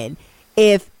don't win,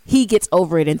 if he gets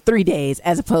over it in 3 days,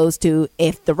 as opposed to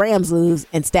if the Rams lose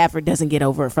and Stafford doesn't get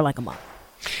over it for like a month.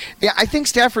 Yeah, I think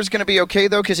Stafford's going to be okay,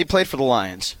 though, because he played for the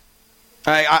Lions.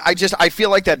 I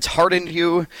feel like that's hardened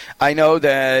you. I know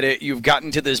that you've gotten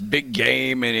to this big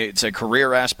game and it's a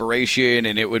career aspiration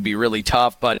and it would be really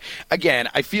tough. But again,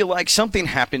 I feel like something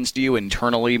happens to you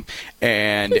internally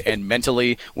and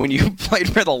mentally when you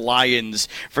played for the Lions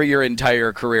for your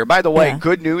entire career. By the way,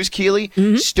 good news, Keely.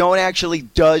 Stone actually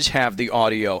does have the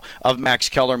audio of Max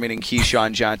Kellerman and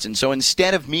Keyshawn Johnson. So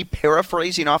instead of me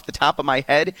paraphrasing off the top of my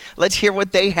head, let's hear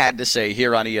what they had to say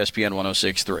here on ESPN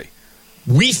 106.3.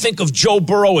 We think of Joe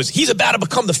Burrow as he's about to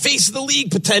become the face of the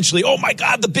league potentially. Oh, my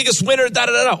God, the biggest winner,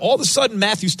 da-da-da-da. All of a sudden,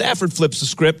 Matthew Stafford flips the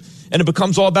script, and it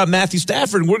becomes all about Matthew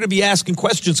Stafford. And we're going to be asking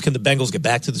questions. Can the Bengals get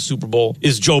back to the Super Bowl?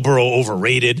 Is Joe Burrow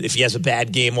overrated if he has a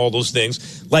bad game? All those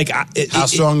things. Like, how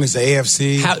strong is the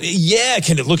AFC?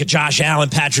 Can it look at Josh Allen,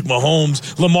 Patrick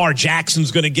Mahomes, Lamar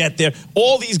Jackson's going to get there?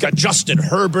 All these got Justin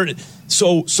Herbert.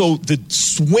 So the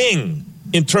swing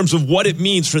in terms of what it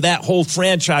means for that whole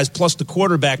franchise plus the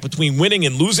quarterback between winning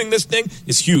and losing this thing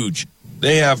is huge.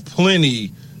 They have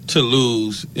plenty to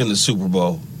lose in the Super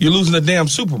Bowl. You're losing a damn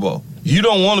Super Bowl. You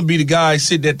don't want to be the guy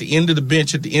sitting at the end of the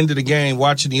bench at the end of the game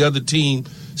watching the other team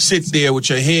sit there with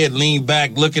your head leaned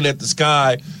back looking at the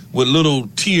sky with little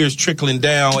tears trickling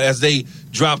down as they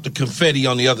drop the confetti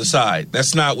on the other side.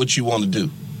 That's not what you want to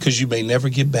do because you may never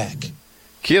get back.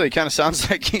 Keely, kind of sounds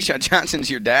like Keyshawn Johnson's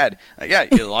your dad. Yeah,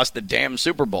 you lost the damn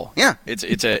Super Bowl. Yeah,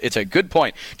 it's a good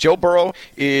point. Joe Burrow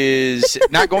is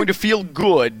not going to feel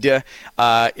good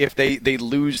if they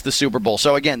lose the Super Bowl.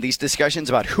 So again, these discussions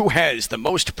about who has the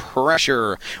most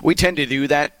pressure, we tend to do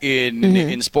that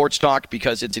in sports talk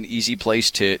because it's an easy place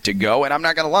to go. And I'm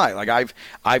not going to lie, like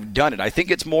I've done it. I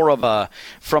think it's more of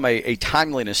from a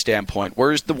timeliness standpoint,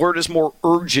 whereas the word is more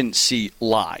urgency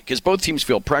lie because both teams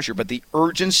feel pressure, but the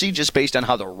urgency just based on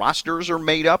how the rosters are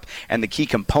made up and the key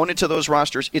components of those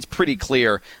rosters, it's pretty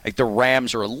clear like the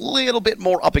Rams are a little bit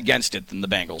more up against it than the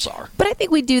Bengals are. But I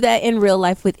think we do that in real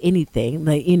life with anything.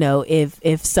 Like, you know,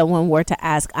 if someone were to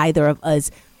ask either of us,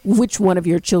 which one of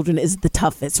your children is the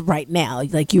toughest right now?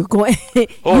 Like you're going.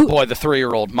 Oh boy, the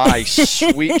 3-year-old, my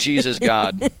sweet Jesus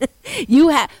God.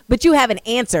 But you have an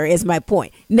answer. Is my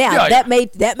point. Now that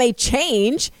may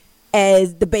change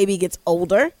as the baby gets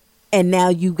older, and now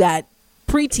you got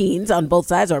preteens on both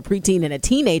sides, or a preteen and a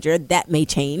teenager, that may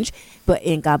change.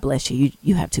 And God bless you,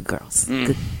 you have 2 girls.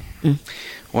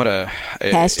 What a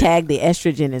hashtag the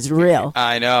estrogen is real.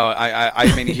 I know.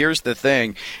 I mean, here's the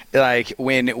thing: like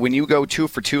when you go 2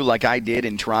 for 2, like I did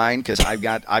in trying, because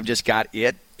I've just got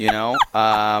it.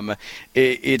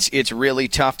 It's really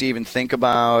tough to even think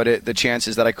about the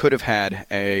chances that I could have had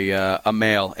a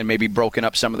male and maybe broken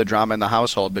up some of the drama in the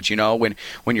household. But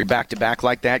when you're back to back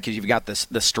like that, because you've got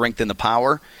the strength and the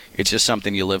power, it's just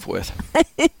something you live with.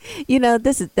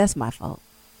 That's my fault.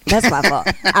 That's my fault.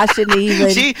 I shouldn't even.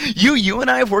 See, you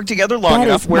and I have worked together long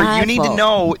enough where you need to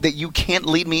know that you can't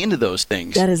lead me into those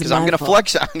things. That is because I'm going to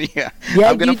flex on you. Yeah,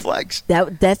 I'm going to flex.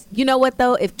 That's you know what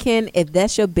though? If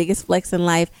that's your biggest flex in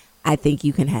life, I think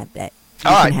you can have that.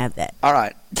 You can have that. All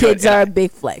right. Kids are a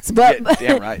big flex, but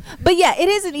yeah, right. But yeah, it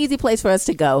is an easy place for us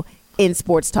to go in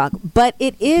sports talk. But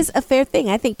it is a fair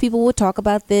thing. I think people will talk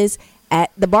about this at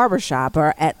the barbershop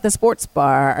or at the sports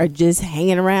bar or just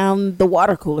hanging around the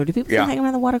water cooler. Do people still hang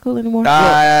around the water cooler anymore?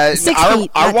 6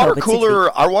 feet. Our water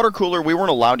cooler, we weren't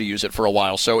allowed to use it for a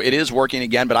while, so it is working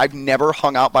again, but I've never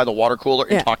hung out by the water cooler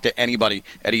and talked to anybody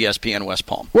at ESPN West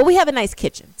Palm. Well, we have a nice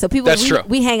kitchen. So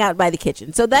we hang out by the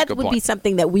kitchen. So that would be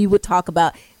something that we would talk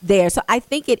about there. So I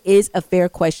think it is a fair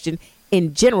question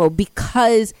in general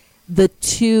because the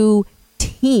 2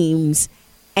 teams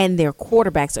and their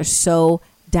quarterbacks are so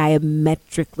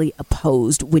diametrically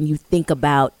opposed when you think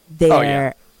about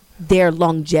their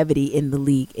longevity in the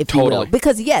league, if you will.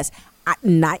 Because yes,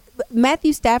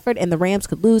 Matthew Stafford and the Rams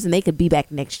could lose and they could be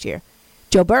back next year.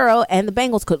 Joe Burrow and the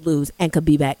Bengals could lose and could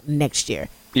be back next year.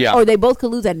 Yeah. Or they both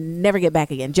could lose and never get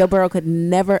back again. Joe Burrow could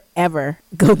never ever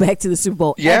go back to the Super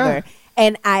Bowl ever.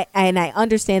 And I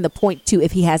understand the point too.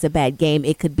 If he has a bad game,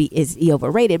 it could be is he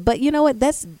overrated. But you know what?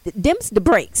 That's dims the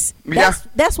brakes.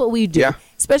 That's what we do. Yeah.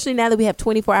 Especially now that we have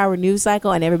 24-hour news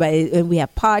cycle and we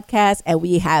have podcasts and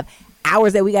we have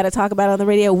hours that we got to talk about on the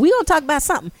radio. We gonna talk about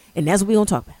something, and that's what we gonna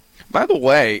talk about. By the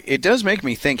way, it does make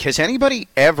me think: has anybody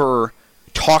ever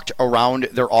talked around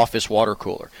their office water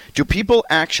cooler? Do people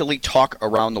actually talk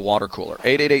around the water cooler?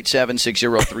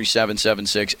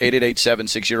 888-760-3776,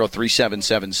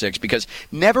 888-760-3776, because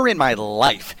never in my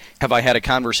life have I had a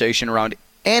conversation around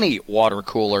any water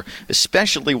cooler,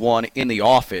 especially one in the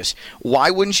office.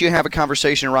 Why wouldn't you have a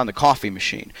conversation around the coffee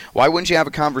machine? Why wouldn't you have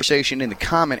a conversation in the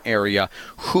common area?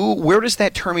 Where does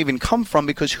that term even come from?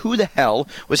 Because who the hell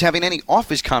was having any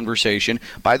office conversation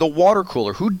by the water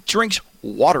cooler? Who drinks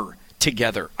water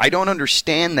together? I don't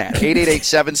understand that.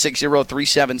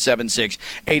 888-760-3776,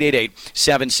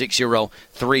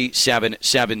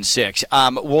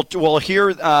 888-760-3776. We'll hear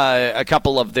a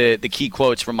couple of the key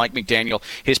quotes from Mike McDaniel,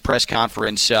 his press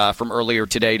conference from earlier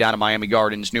today down at Miami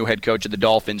Gardens, new head coach of the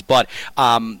Dolphins. But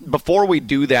before we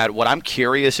do that, what I'm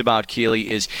curious about,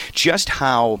 Keely, is just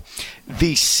how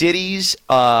the cities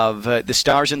of the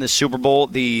stars in the Super Bowl,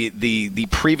 the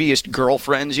previous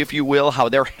girlfriends, if you will, how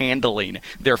they're handling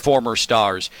their former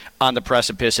stars on the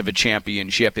precipice of a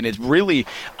championship. And it's really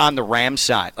on the Rams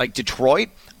side. Like Detroit,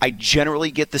 I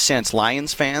generally get the sense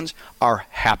Lions fans are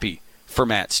happy for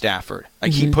Matt Stafford.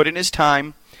 Like he put in his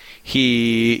time.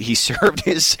 He served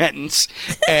his sentence,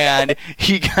 and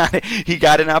he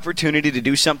got an opportunity to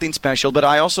do something special. But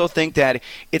I also think that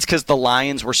it's because the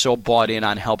Lions were so bought in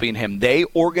on helping him. They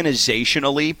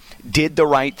organizationally did the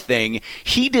right thing.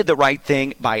 He did the right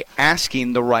thing by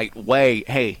asking the right way.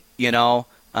 Hey, new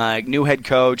head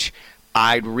coach,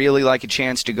 I'd really like a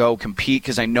chance to go compete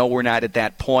because I know we're not at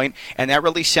that point. And that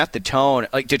really set the tone.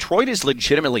 Like, Detroit is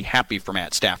legitimately happy for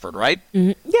Matt Stafford, right?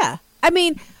 Mm-hmm. Yeah. I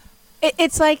mean,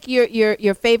 it's like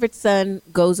your favorite son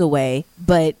goes away,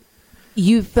 but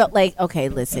you felt like, okay,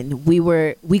 listen,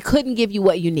 we couldn't give you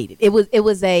what you needed. It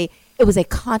was a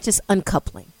conscious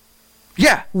uncoupling.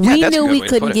 Yeah. We knew we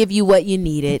couldn't give you what you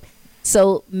needed.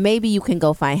 So maybe you can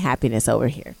go find happiness over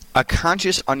here. A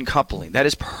conscious uncoupling. That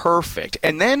is perfect.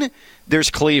 And then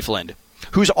there's Cleveland,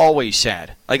 who's always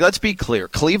sad. Like, let's be clear.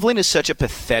 Cleveland is such a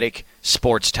pathetic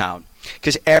sports town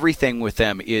because everything with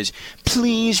them is,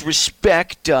 please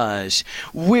respect us.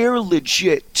 We're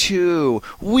legit, too.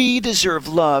 We deserve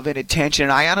love and attention.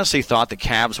 And I honestly thought the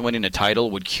Cavs winning a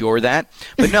title would cure that.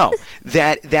 But no,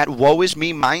 that woe is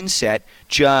me mindset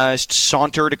just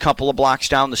sauntered a couple of blocks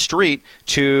down the street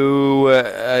to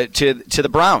the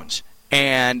Browns.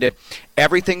 And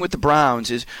everything with the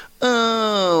Browns is,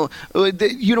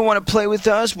 you don't want to play with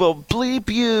us? Well, bleep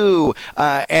you.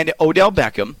 And Odell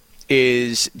Beckham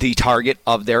is the target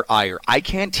of their ire. I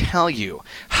can't tell you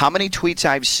how many tweets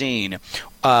I've seen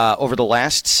over the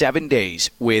last 7 days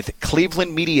with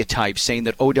Cleveland media types saying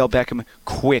that Odell Beckham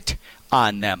quit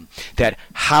on them. That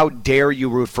how dare you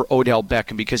root for Odell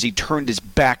Beckham because he turned his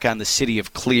back on the city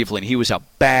of Cleveland. He was a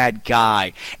bad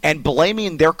guy. And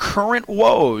blaming their current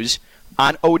woes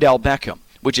on Odell Beckham,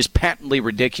 which is patently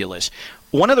ridiculous.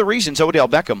 One of the reasons Odell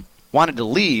Beckham wanted to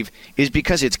leave is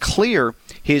because it's clear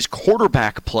his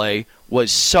quarterback play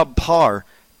was subpar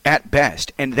at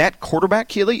best. And that quarterback,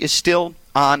 Keely, is still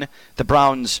on the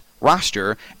Browns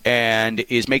roster and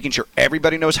is making sure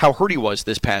everybody knows how hurt he was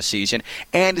this past season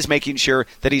and is making sure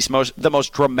that he's the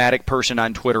most dramatic person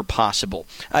on Twitter possible.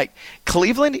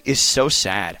 Cleveland is so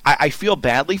sad. I feel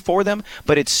badly for them,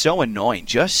 but it's so annoying.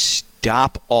 Just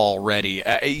stop already.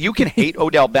 You can hate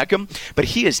Odell Beckham, but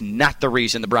he is not the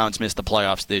reason the Browns missed the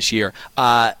playoffs this year.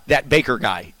 That Baker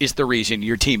guy is the reason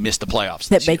your team missed the playoffs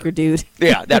this year. That Baker dude.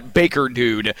 Yeah, that Baker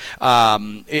dude.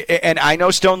 And I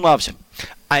know Stone loves him.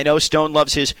 I know Stone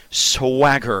loves his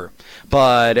swagger,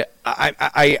 but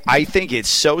I think it's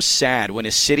so sad when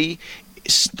a city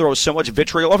throws so much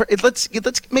vitriol over it. Let's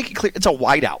make it clear. It's a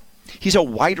wideout. He's a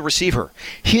wide receiver.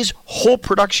 His whole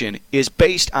production is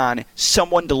based on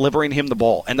someone delivering him the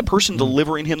ball, and the person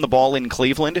delivering him the ball in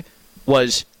Cleveland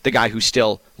was the guy who's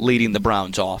still leading the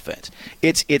Browns offense.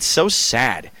 It's so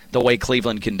sad the way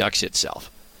Cleveland conducts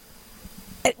itself.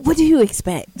 What do you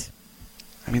expect?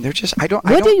 I mean, they're just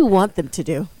What do you want them to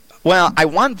do? Well, I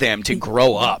want them to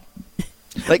grow up.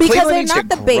 Because Cleveland they're needs not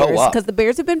to the Bears, grow up. because the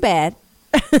Bears have been bad,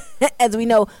 as we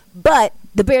know, but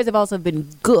the Bears have also been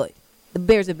good. The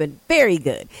Bears have been very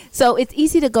good. So it's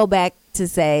easy to go back to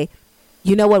say,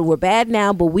 you know what, we're bad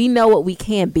now, but we know what we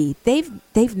can be.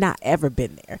 They've not ever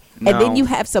been there. No. And then you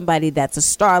have somebody that's a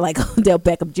star like Odell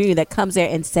Beckham Jr. that comes there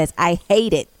and says, I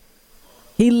hate it.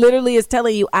 He literally is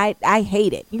telling you, I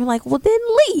hate it. You're like, well, then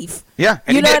leave. Yeah.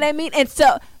 You know what I mean? And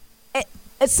so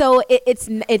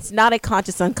it's not a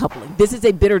conscious uncoupling. This is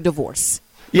a bitter divorce.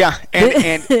 Yeah,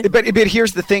 but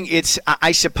here's the thing.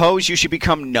 I suppose you should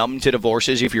become numb to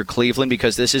divorces if you're Cleveland,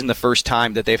 because this isn't the first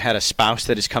time that they've had a spouse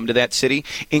that has come to that city,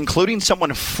 including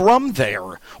someone from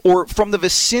there or from the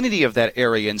vicinity of that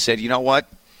area, and said, you know what,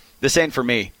 this ain't for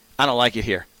me. I don't like it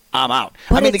here. I'm out.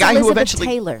 But I mean, it's the guy Elizabeth who eventually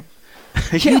Taylor.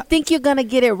 Yeah. You think you're gonna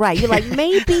get it right. You're like,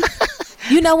 maybe.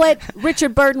 You know what,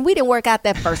 Richard Burton, we didn't work out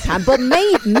that first time, but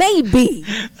maybe we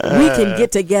can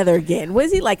get together again.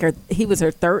 Was he like her? He was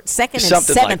her second and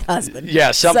seventh husband.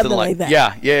 Yeah, something like that.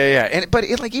 Yeah. And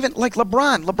even like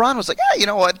LeBron was like, you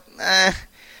know what,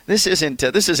 this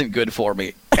isn't good for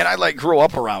me. And I grew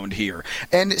up around here.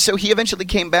 And so he eventually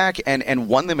came back and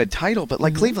won them a title. But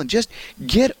Cleveland, just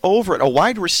get over it. A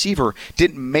wide receiver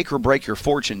didn't make or break your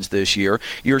fortunes this year.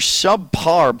 You're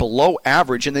subpar, below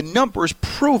average, and the numbers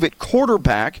prove it.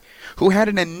 Quarterback, who had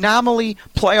an anomaly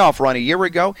playoff run a year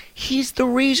ago, he's the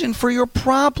reason for your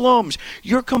problems.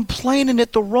 You're complaining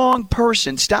at the wrong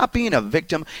person. Stop being a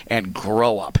victim and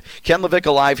grow up. Ken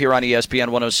Lavicka live here on ESPN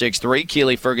 106.3.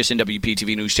 Keely Ferguson,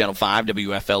 WPTV News Channel 5,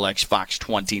 WFLX Fox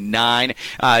 29.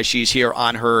 She's here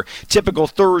on her typical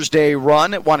Thursday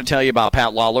run. I want to tell you about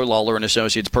Pat Lawler and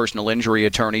Associates Personal Injury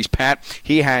Attorneys. Pat,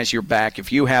 he has your back.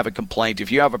 If you have a complaint,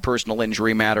 if you have a personal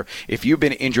injury matter, if you've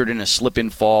been injured in a slip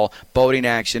and fall, boating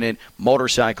accident,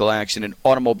 motorcycle accident,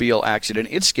 automobile accident,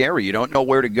 it's scary. You don't know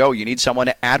where to go. You need someone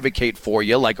to advocate for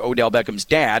you, like Odell Beckham's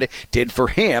dad did for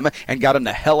him and got him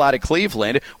the hell out of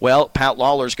Cleveland. Well, Pat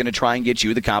Lawler's going to try and get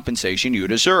you the compensation you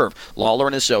deserve. Lawler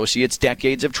and Associates,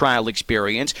 decades of trial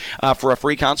experience. For a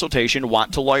free consultation,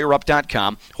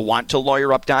 wanttolawyerup.com.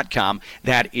 Wanttolawyerup.com.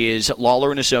 That is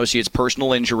Lawler and Associates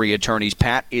Personal Injury Attorneys.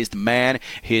 Pat is the man.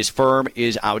 His firm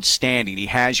is outstanding. He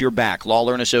has your back.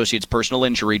 Lawler and Associates Personal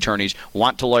Injury Attorneys.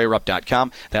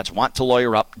 wanttolawyerup.com. That's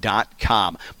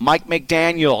wanttolawyerup.com. Mike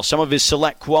McDaniel, some of his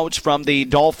select quotes from the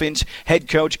Dolphins head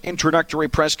coach introductory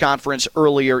press conference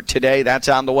earlier today. That's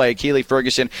on the way. Keely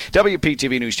Ferguson,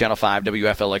 WPTV News Channel 5,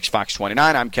 WFLX Fox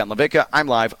 29. I'm Ken Lavicka. I'm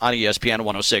live on ESPN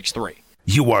 106.3.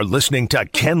 You are listening to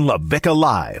Ken Lavicka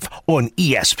Live on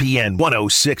ESPN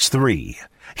 106.3.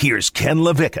 Here's Ken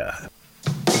Lavicka.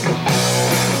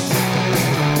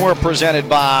 We're presented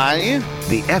by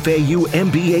the FAU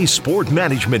MBA Sport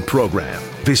Management Program.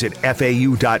 Visit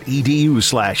fau.edu/MBA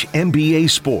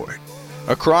Sport.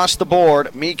 Across the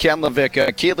board, me, Ken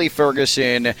Lavicka, Keely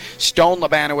Ferguson, Stone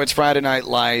Labanowitz, Friday Night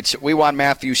Lights. We want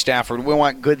Matthew Stafford. We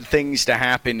want good things to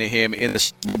happen to him in the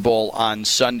Super Bowl on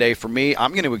Sunday. For me,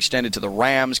 I'm going to extend it to the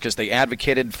Rams because they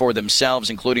advocated for themselves,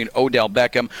 including Odell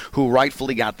Beckham, who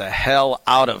rightfully got the hell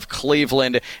out of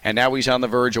Cleveland, and now he's on the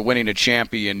verge of winning a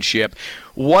championship.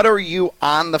 What are you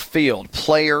on the field?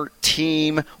 Player,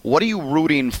 team, what are you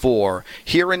rooting for?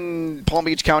 Here in Palm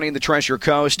Beach County in the Treasure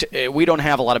Coast, we don't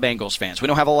have a lot of Bengals fans. We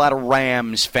don't have a lot of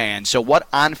Rams fans. So what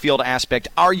on-field aspect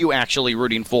are you actually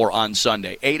rooting for on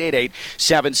Sunday?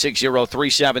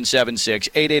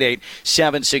 888-760-3776,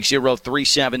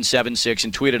 888-760-3776,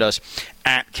 and tweet at us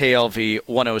at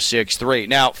KLV1063.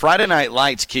 Now, Friday Night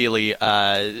Lights, Keely,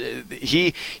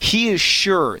 he is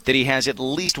sure that he has at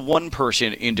least one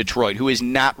person in Detroit who is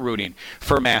not rooting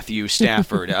for Matthew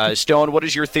Stafford. Stone, what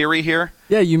is your theory here?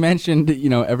 Yeah, you mentioned,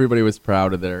 everybody was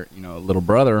proud of their, little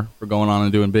brother for going on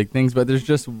and doing big things, but there's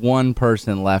just one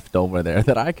person left over there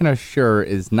that I can assure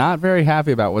is not very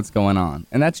happy about what's going on,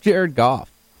 and that's Jared Goff.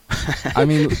 I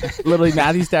mean, literally,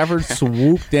 Matthew Stafford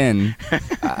swooped in.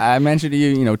 I mentioned to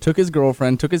you, took his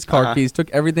girlfriend, took his car keys, took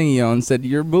everything he owned, said,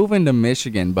 "You're moving to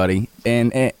Michigan, buddy,"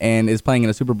 and is playing in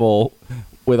a Super Bowl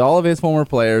with all of his former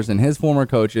players and his former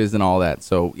coaches and all that.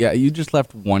 So, yeah, you just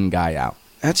left one guy out.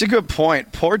 That's a good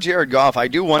point. Poor Jared Goff. I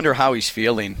do wonder how he's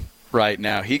feeling right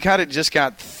now. He kind of just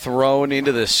got thrown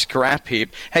into the scrap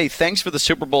heap. Hey, thanks for the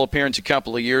Super Bowl appearance a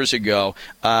couple of years ago.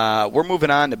 We're moving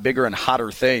on to bigger and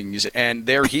hotter things, and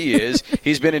there he is.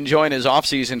 He's been enjoying his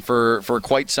offseason for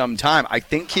quite some time. I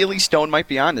think Keely Stone might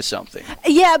be onto something.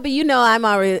 Yeah, but I'm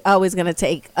always going to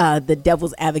take the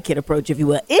devil's advocate approach, if you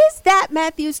will. Is that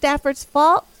Matthew Stafford's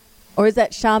fault, or is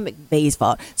that Sean McVay's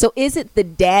fault? So is it the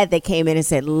dad that came in and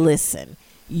said, listen,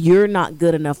 you're not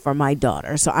good enough for my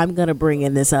daughter, so I'm going to bring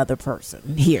in this other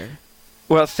person here?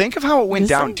 Well, think of how it went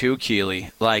down, too,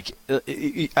 Keely. Like,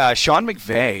 Sean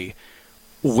McVay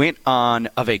went on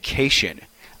a vacation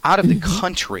out of the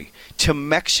country to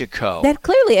Mexico. That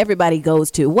clearly everybody goes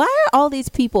to. Why are all these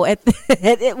people at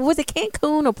was it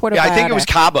Cancun or Puerto Vallarta? I think it was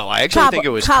Cabo. I actually think it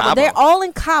was Cabo. They're all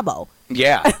in Cabo.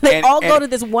 Yeah. They all go to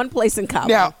this one place in Cabo.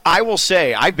 Now, I will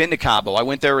say, I've been to Cabo. I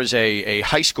went there as a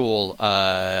high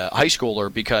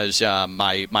schooler because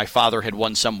my father had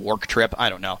won some work trip. I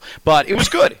don't know. But it was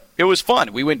good. It was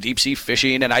fun. We went deep-sea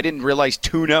fishing, and I didn't realize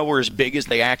tuna were as big as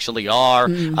they actually are.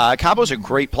 Cabo's a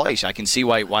great place. I can see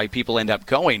why people end up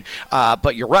going.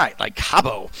 But you're right. Like,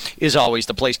 Cabo is always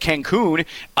the place. Cancun,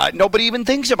 nobody even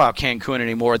thinks about Cancun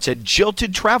anymore. It's a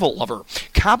jilted travel lover.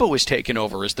 Cabo is taken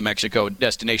over as the Mexico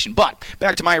destination. But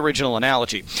back to my original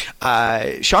analogy.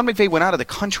 Sean McVay went out of the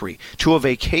country to a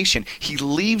vacation. He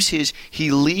leaves his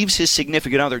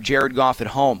significant other, Jared Goff, at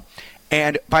home.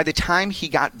 And by the time he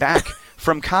got back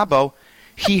from Cabo,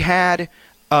 he had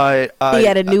a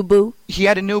new boo. He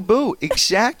had a new boo,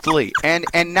 exactly.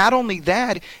 and not only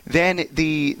that, then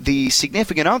the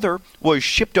significant other was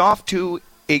shipped off to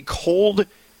a cold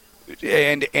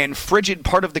and frigid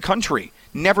part of the country,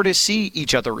 never to see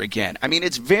each other again. I mean,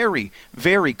 it's very,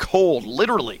 very cold,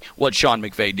 literally, what Sean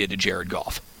McVay did to Jared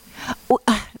Goff.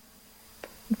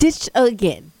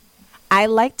 Again, I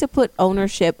like to put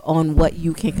ownership on what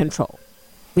you can control,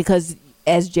 because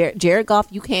as Jared Goff,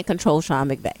 you can't control Sean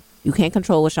McVay. You can't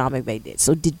control what Sean McVay did.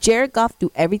 So did Jared Goff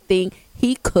do everything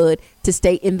he could to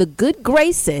stay in the good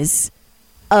graces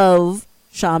of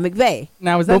Sean McVay?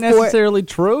 Now, is that necessarily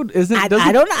true? I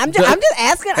don't know. I'm just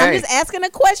asking. Hey, I'm just asking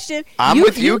a question. I'm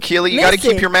with you, Keely. You got to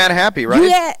keep your man happy, right?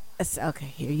 Yeah. Okay,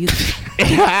 here you go.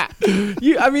 No.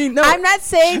 I'm not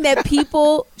saying that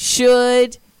people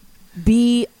should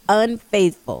be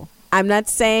unfaithful. I'm not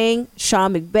saying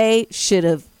Sean McVay should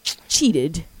have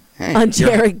cheated on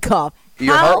Jared Goff.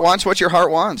 Your heart wants what your heart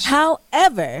wants.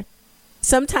 However,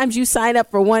 sometimes you sign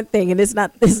up for one thing and it's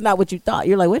not what you thought.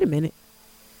 You're like, wait a minute.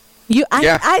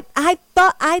 I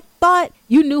thought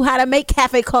you knew how to make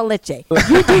cafe con leche.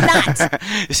 You do not.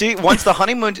 See, once the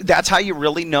honeymoon, that's how you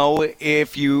really know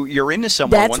if you're into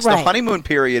someone. That's once right. The honeymoon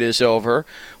period is over,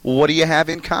 what do you have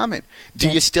in common? Do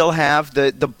you still have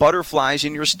the butterflies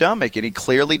in your stomach? And he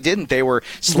clearly didn't. They were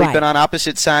sleeping on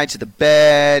opposite sides of the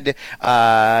bed,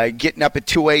 getting up at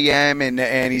 2 a.m.,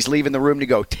 and he's leaving the room to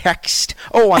go text.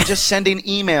 Oh, I'm just sending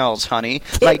emails, honey.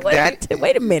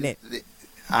 Wait a minute.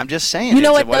 I'm just saying. You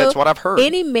know it's what I've heard.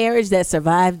 Any marriage that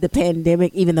survived the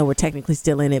pandemic, even though we're technically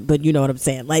still in it, but you know what I'm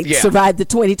saying, survived the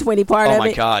 2020 part of it. Oh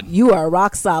my God, you are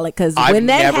rock solid. Because when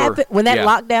that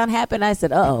lockdown happened, I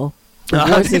said, "Uh-oh."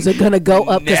 Divorces are going to go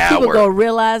up because people are going to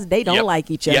realize they don't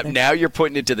like each other. Yep, now you're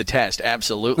putting it to the test.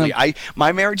 Absolutely.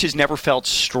 My marriage has never felt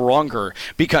stronger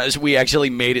because we actually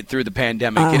made it through the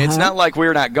pandemic. And it's not like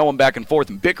we're not going back and forth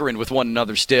and bickering with one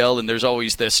another still, and there's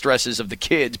always the stresses of the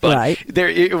kids. But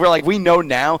we're like, we know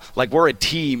now, like, we're a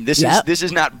team. This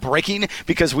is not breaking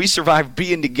because we survived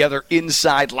being together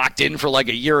inside, locked in for like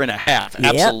a year and a half.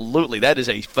 Yep. Absolutely. That is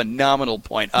a phenomenal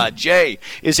point. Jay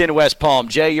is in West Palm.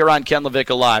 Jay, you're on Ken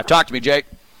Lavicka Live. Talk to me, Jake.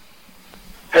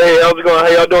 Hey, how's it going?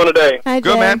 How y'all doing today? Hi,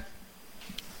 Good, man.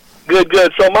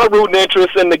 Good. So my rooting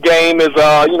interest in the game is,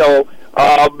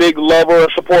 a big lover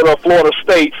and supporter of Florida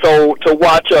State. So to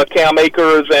watch Cam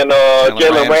Akers and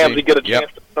Jalen Ramsey get a chance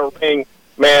to win the ring,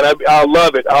 man, I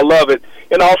love it. I love it.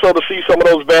 And also to see some of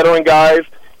those veteran guys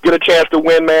get a chance to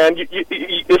win, man.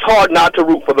 It's hard not to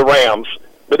root for the Rams.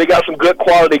 But they got some good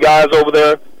quality guys over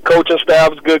there. Coaching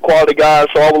staff is good quality guys,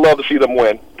 so I would love to see them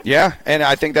win. Yeah, and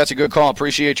I think that's a good call.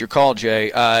 Appreciate your call,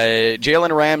 Jay.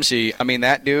 Jalen Ramsey, I mean,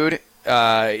 that dude,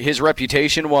 his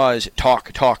reputation was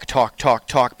talk,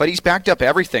 but he's backed up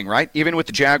everything, right? Even with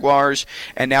the Jaguars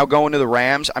and now going to the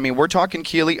Rams. I mean, we're talking,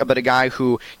 Keely, about a guy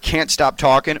who can't stop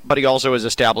talking, but he also has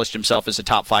established himself as a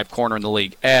top 5 corner in the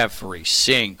league every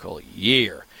single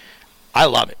year. I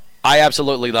love it. I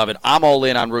absolutely love it. I'm all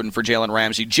in on rooting for Jalen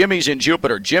Ramsey. Jimmy's in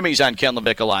Jupiter. Jimmy's on Ken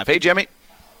Lavicka Live. Hey, Jimmy.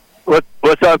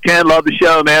 What's up, Ken? Love the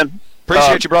show, man.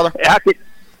 Appreciate you, brother.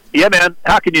 Man.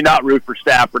 How can you not root for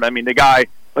Stafford? I mean, the guy,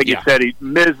 like you said, he's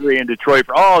misery in Detroit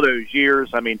for all those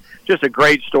years. I mean, just a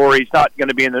great story. He's not going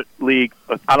to be in the league,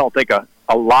 I don't think, a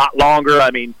lot longer. I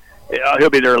mean,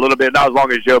 he'll be there a little bit, not as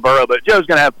long as Joe Burrow, but Joe's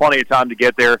going to have plenty of time to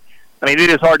get there. I mean,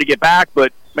 it is hard to get back,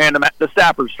 but, man, the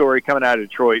Stafford story coming out of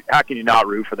Detroit, how can you not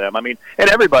root for them? I mean, and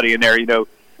everybody in there,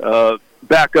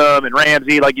 Beckham and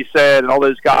Ramsey, like you said, and all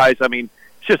those guys. I mean,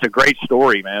 it's just a great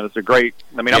story, man. It's a great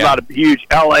 – I mean, I'm not a huge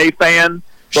L.A. fan.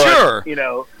 But,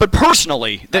 sure, but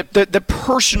personally, the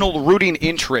personal rooting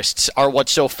interests are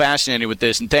what's so fascinating with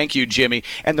this, and thank you, Jimmy.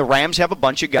 And the Rams have a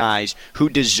bunch of guys who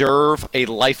deserve a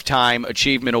Lifetime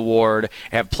Achievement Award,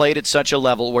 have played at such a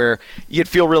level where you'd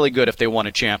feel really good if they won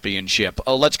a championship.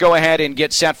 Let's go ahead and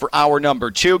get set for hour number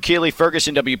 2. Keely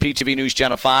Ferguson, WPTV News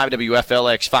Channel 5,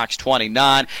 WFLX Fox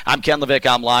 29. I'm Ken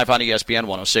Lavicka. I'm live on ESPN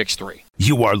 106.3.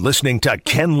 You are listening to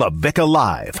Ken Lavicka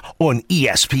Live on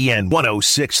ESPN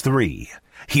 106.3.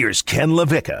 Here's Ken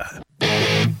Lavicka.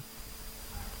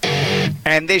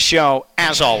 And this show,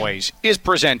 as always, is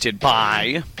presented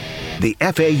by the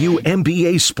FAU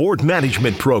MBA Sport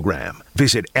Management Program.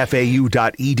 Visit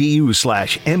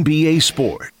fau.edu/MBA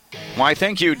Sport. Why,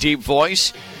 thank you, Deep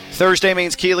Voice. Thursday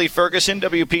means Keely Ferguson,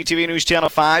 WPTV News Channel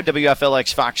 5,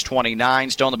 WFLX Fox 29,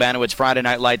 Stone Labanowitz Friday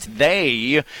Night Lights.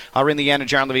 They are in the Anna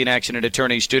John Levine Accident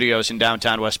Attorney Studios in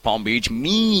downtown West Palm Beach.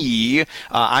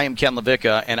 I am Ken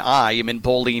Lavicka, and I am in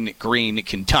Bowling Green,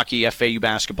 Kentucky. FAU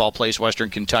basketball plays Western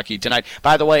Kentucky tonight.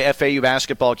 By the way, FAU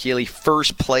basketball, Keely,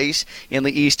 first place in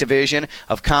the East Division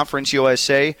of Conference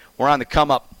USA. We're on the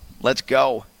come-up. Let's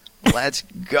go. Let's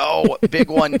go. Big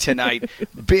one tonight.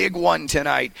 Big one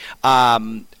tonight.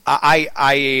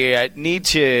 I need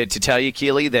to tell you,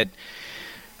 Keely, that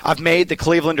I've made the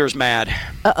Clevelanders mad.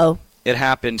 Uh-oh. It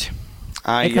happened.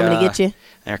 They're coming to get you?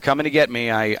 They're coming to get me.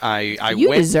 You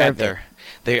went deserve at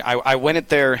I went at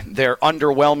their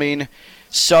underwhelming,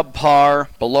 subpar,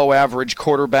 below average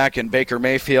quarterback in Baker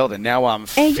Mayfield, and now I'm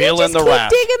feeling the wrath.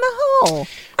 Digging the hole.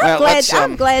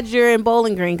 I'm glad you're in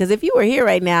Bowling Green, because if you were here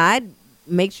right now, I'd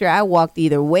make sure I walked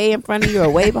either way in front of you or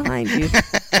way behind you.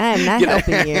 I am not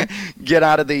helping you. Get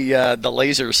out of the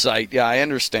laser sight. Yeah, I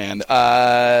understand.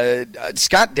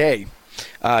 Scott Day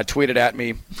tweeted at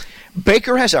me,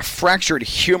 Baker has a fractured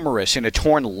humerus and a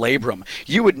torn labrum.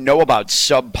 You would know about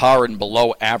subpar and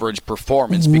below average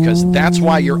performance because that's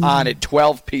why you're on at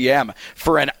 12 p.m.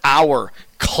 for an hour,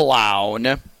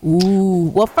 clown.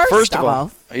 Ooh. Well, first of all,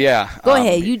 yeah. Go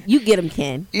ahead. You get him,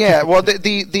 Ken. Yeah. Well,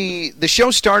 the show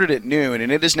started at noon,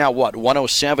 and it is now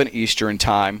 1:07 Eastern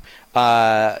time.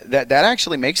 That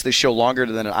actually makes the show longer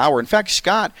than an hour. In fact,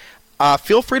 Scott,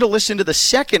 feel free to listen to the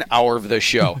second hour of the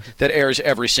show that airs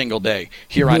every single day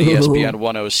here on ESPN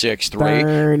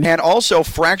 106.3. And also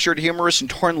fractured humerus and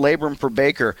torn labrum for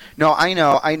Baker. No, I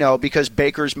know, because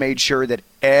Baker's made sure that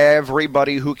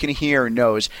everybody who can hear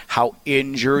knows how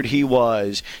injured he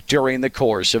was during the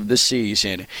course of the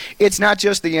season. It's not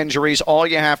just the injuries. All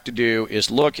you have to do is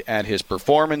look at his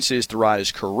performances throughout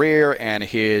his career and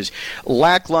his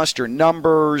lackluster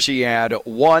numbers. He had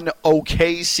one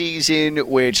okay season,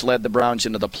 which led the Browns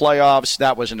into the playoffs.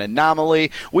 That was an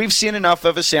anomaly. We've seen enough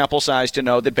of a sample size to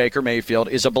know that Baker Mayfield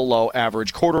is a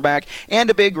below-average quarterback and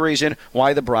a big reason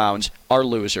why the Browns are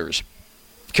losers.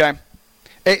 Okay?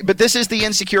 But this is the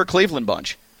insecure Cleveland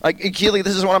bunch. Like, Keely,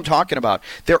 this is what I'm talking about.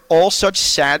 They're all such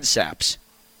sad saps.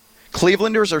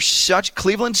 Cleveland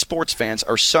sports fans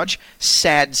are such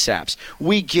sad saps.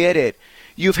 We get it.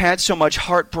 You've had so much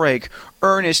heartbreak.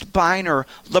 Ernest Biner,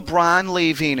 LeBron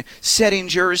leaving, setting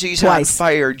jerseys on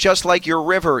fire, just like your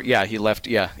river. Yeah, he left.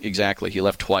 Yeah, exactly. He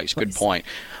left twice. Good point.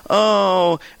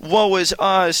 Oh, woe is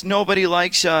us. Nobody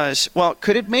likes us. Well,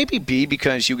 could it maybe be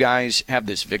because you guys have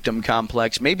this victim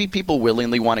complex? Maybe people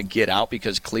willingly want to get out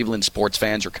because Cleveland sports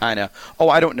fans are kind of,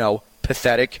 I don't know,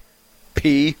 pathetic.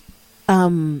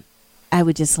 I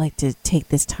would just like to take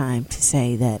this time to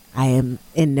say that I am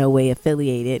in no way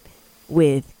affiliated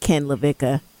with Ken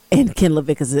Lavicka and Ken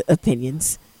Lavicka's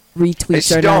opinions.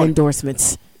 Retweets are not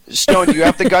endorsements. Stone, do you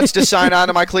have the guts to sign on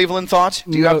to my Cleveland thoughts?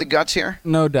 Do you have the guts here?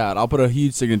 No doubt. I'll put a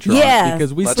huge signature on it. Because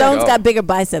Stone's got bigger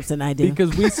biceps than I do.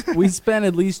 Because we spent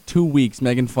at least 2 weeks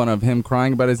making fun of him,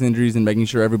 crying about his injuries and making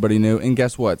sure everybody knew. And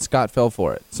guess what? Scott fell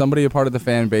for it. Somebody, a part of the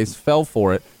fan base, fell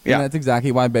for it. Yeah. And that's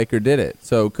exactly why Baker did it.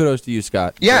 So kudos to you,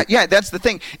 Scott. Yeah, that's the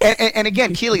thing. And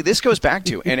again, Keely, this goes back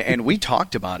to, and we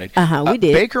talked about it. We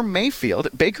did. Baker Mayfield,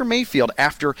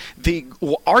 after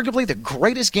arguably the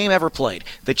greatest game ever played,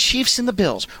 the Chiefs and the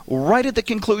Bills, right at the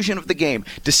conclusion of the game,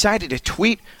 decided to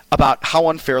tweet about how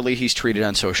unfairly he's treated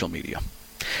on social media.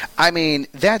 I mean,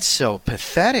 that's so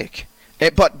pathetic.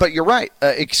 But you're right.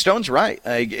 Stone's right.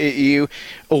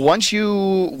 Once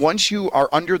you are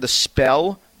under the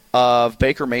spell of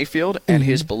Baker Mayfield and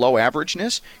his below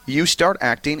averageness, you start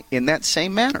acting in that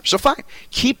same manner. So fine,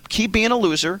 keep being a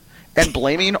loser and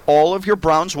blaming all of your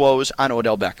Browns' woes on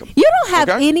Odell Beckham. You don't have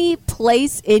any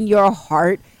place in your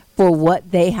heart for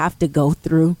what they have to go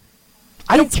through.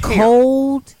 It's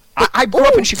cold. I grew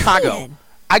up in Chicago. Ken.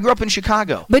 I grew up in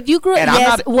Chicago. But you grew up.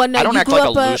 Yes. I don't act like a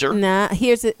loser.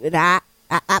 Here's it. I'm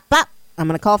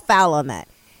going to call foul on that.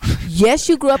 Yes,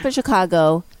 you grew up in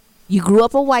Chicago. You grew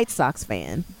up a White Sox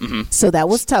fan, so that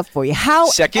was tough for you.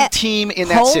 Second team in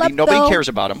that city, nobody cares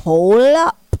about them. Hold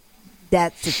up.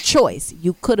 That's a choice.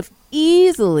 You could have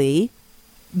easily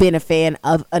been a fan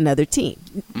of another team.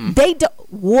 They don't.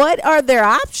 What are their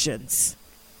options?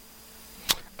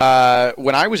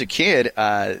 When I was a kid,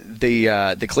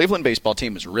 the Cleveland baseball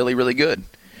team was really, really good.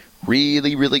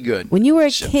 Really, really good. When you were a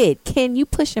kid, Ken, you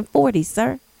pushing 40,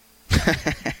 sir.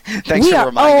 Thanks for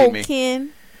reminding me. Ken.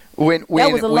 That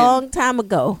was a long time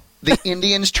ago. The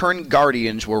Indians turned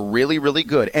Guardians were really, really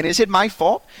good. And is it my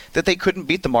fault that they couldn't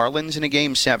beat the Marlins in a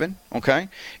Game 7? Okay?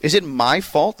 Is it my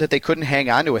fault that they couldn't hang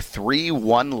on to a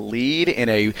 3-1 lead in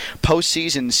a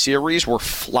postseason series where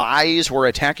flies were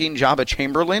attacking Jabba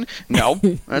Chamberlain? No,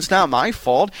 that's not my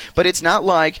fault. But it's not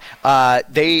like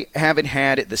they haven't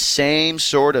had the same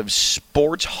sort of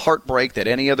sports heartbreak that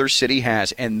any other city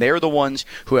has. And they're the ones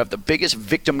who have the biggest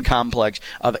victim complex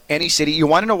of any city. You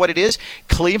want to know what it is?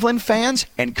 Cleveland fans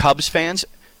and Cubs fans,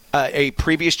 a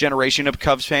previous generation of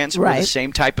Cubs fans, were the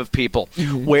same type of people,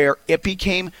 where it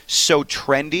became so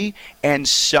trendy and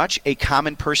such a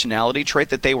common personality trait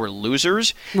that they were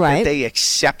losers, that they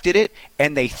accepted it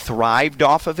and they thrived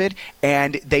off of it,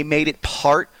 and they made it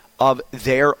part of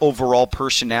their overall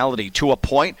personality to a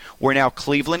point where now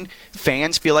Cleveland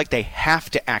fans feel like they have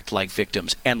to act like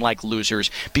victims and like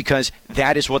losers because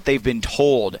that is what they've been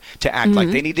told to act like.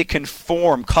 They need to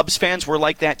conform. Cubs fans were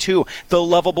like that too. The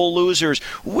lovable losers.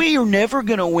 We are never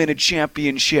going to win a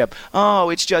championship.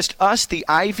 Oh, it's just us, the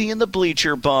Ivy and the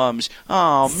bleacher bums.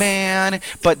 Oh, man.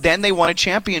 But then they won a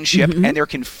championship and they're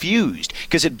confused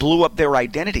because it blew up their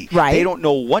identity. They don't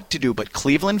know what to do. But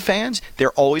Cleveland fans, they're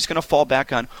always going to fall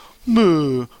back on,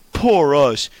 poor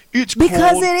us. It's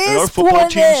because cold it is and our football for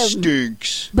team them.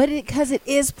 stinks. But because it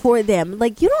is for them.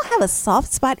 Like, you don't have a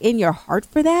soft spot in your heart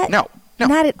for that? No.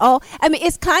 Not at all. I mean,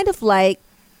 it's kind of like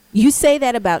you say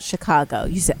that about Chicago.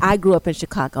 You said, I grew up in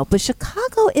Chicago. But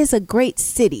Chicago is a great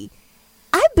city.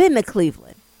 I've been to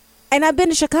Cleveland. And I've been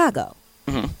to Chicago.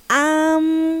 We're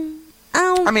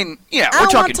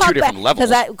talking two different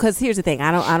levels. Because here's the thing.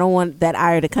 I don't want that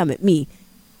ire to come at me,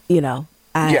 you know.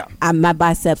 My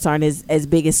biceps aren't as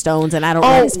big as Stone's, and I don't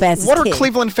run as fast as what are Ken.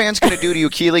 Cleveland fans going to do to you,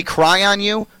 Keely? Cry on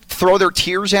you? Throw their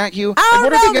tears at you?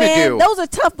 What are they going to do? Those are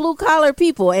tough blue collar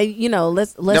people, and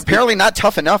let's apparently not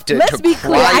tough enough to be cry.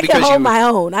 Clear. I can hold my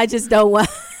own. I just don't want.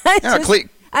 I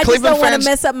just don't want to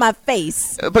mess up my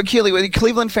face. But Keely,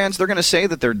 Cleveland fans, they're going to say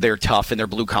that they're tough and they're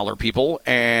blue collar people,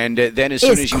 and then as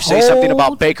soon as you say something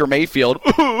about Baker Mayfield,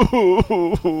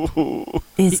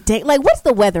 it's like what's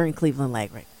the weather in Cleveland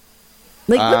like right?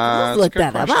 Let's look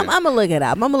that up. I'm gonna look it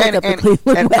up. I'm gonna look up the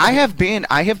Cleveland. And weather. I have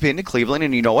been to Cleveland,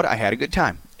 and you know what? I had a good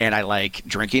time. And I like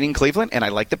drinking in Cleveland, and I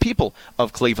like the people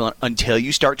of Cleveland until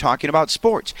you start talking about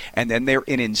sports. And then they're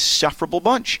an insufferable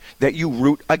bunch that you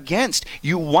root against.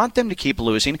 You want them to keep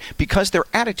losing because their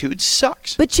attitude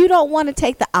sucks. But you don't want to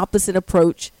take the opposite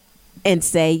approach and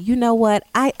say, you know what?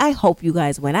 I hope you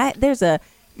guys win.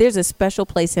 There's a special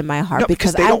place in my heart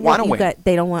because they don't want to win.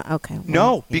 They don't want. Okay.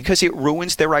 Because it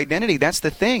ruins their identity. That's the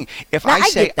thing. If I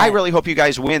say I really hope you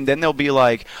guys win, then they'll be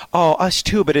like, "Oh, us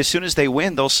too." But as soon as they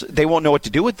win, they won't know what to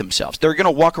do with themselves. They're going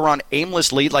to walk around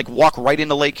aimlessly, like walk right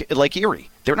into Lake Erie.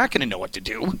 They're not going to know what to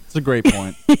do. It's a great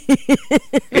point.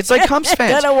 It's like Cubs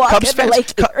fans.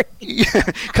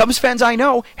 Cubs fans I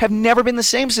know have never been the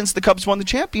same since the Cubs won the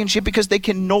championship because they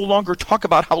can no longer talk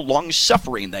about how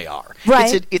long-suffering they are.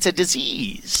 Right. It's a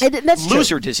disease. That's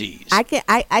loser true. Disease. I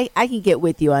can get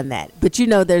with you on that. But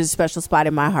there's a special spot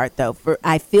in my heart, though.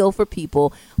 I feel for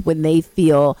people when they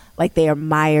feel like they are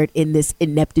mired in this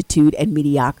ineptitude and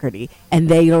mediocrity, and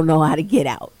they don't know how to get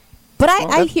out. But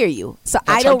I hear you. So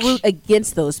I don't root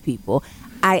against those people.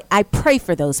 I pray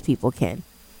for those people, Ken.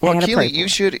 Well, Keely, you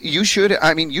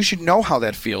should know how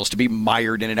that feels to be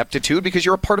mired in ineptitude because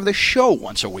you're a part of the show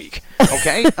once a week.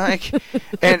 Okay?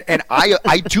 and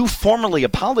I do formally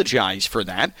apologize for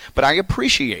that, but I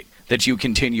appreciate that you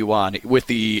continue on with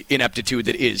the ineptitude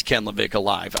that is Ken Lavicka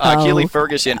Live. Keely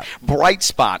Ferguson, bright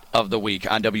spot of the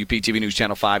week on WPTV News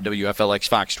Channel 5, WFLX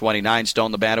Fox 29,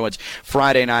 Stone the Badowitz,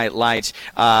 Friday Night Lights.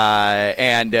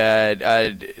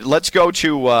 Let's go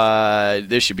to,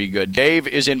 this should be good. Dave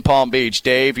is in Palm Beach.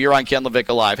 Dave, you're on Ken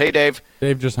Lavicka Live. Hey, Dave.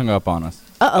 Dave just hung up on us.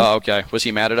 Oh, okay. Was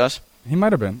he mad at us? He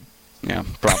might have been. Yeah,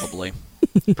 probably.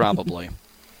 Probably.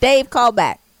 Dave, call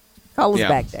back. Call us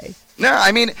back, Dave. No,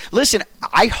 I mean, listen,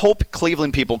 I hope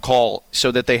Cleveland people call so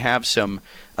that they have some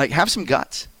guts. Have some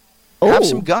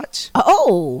guts.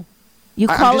 Oh, you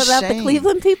calling out the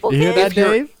Cleveland people? You hear that,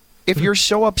 Dave? If you're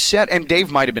so upset, and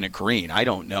Dave might have been agreeing, I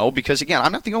don't know, because again,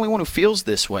 I'm not the only one who feels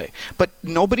this way. But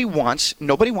nobody wants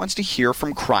to hear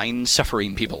from crying,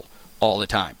 suffering people all the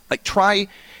time. Like, try,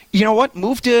 you know what?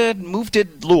 Move to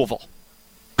Louisville,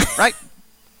 right?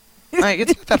 Like,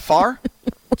 it's not that far.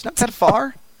 It's not that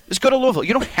far. Just go to Louisville.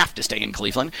 You don't have to stay in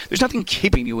Cleveland. There's nothing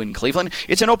keeping you in Cleveland.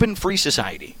 It's an open, free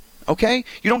society. Okay?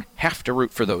 You don't have to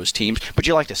root for those teams, but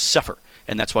you like to suffer,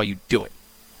 and that's why you do it.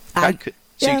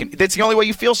 That's the only way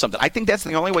you feel something. I think that's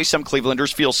the only way some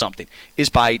Clevelanders feel something, is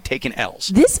by taking L's.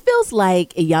 This feels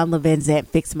like a Jan Levinzant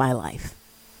Fix My Life.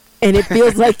 And it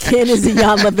feels like Ken is a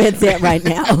Jan Levinzant right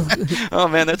now. Oh,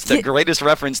 man, that's the greatest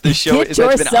reference this show has been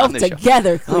on. Get yourself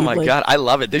together, Cleveland. Oh, my God, I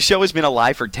love it. This show has been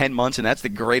alive for 10 months, and that's the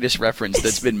greatest reference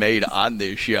that's been made on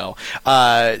this show.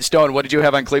 Stone, what did you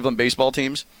have on Cleveland baseball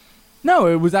teams? No,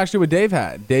 it was actually what Dave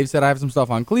had. Dave said I have some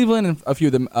stuff on Cleveland and a few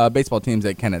of the baseball teams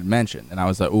that Ken had mentioned. And I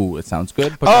was like, ooh, it sounds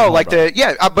good. But what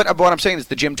I'm saying is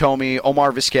the Jim Thome,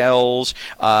 Omar Vizquel's,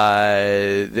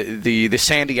 the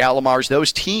Sandy Alomars,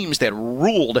 those teams that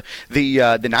ruled the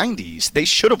 90s, they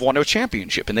should have won a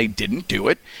championship, and they didn't do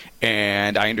it.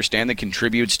 And I understand that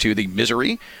contributes to the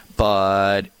misery,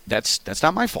 but that's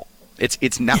not my fault.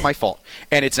 It's not my fault.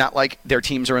 And it's not like their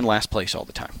teams are in last place all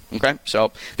the time. Okay?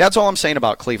 So that's all I'm saying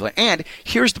about Cleveland. And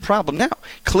here's the problem now.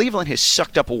 Cleveland has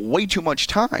sucked up way too much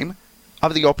time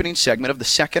of the opening segment of the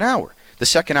second hour. The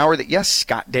second hour that, yes,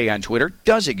 Scott Day on Twitter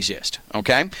does exist.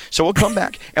 Okay? So we'll come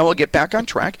back and we'll get back on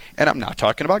track. And I'm not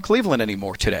talking about Cleveland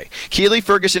anymore today. Keely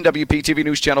Ferguson, WPTV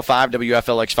News Channel 5,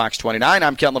 WFLX Fox 29.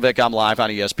 I'm Ken Lavicka. I'm live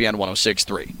on ESPN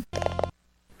 106.3.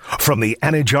 From the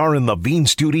Anajar and Levine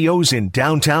Studios in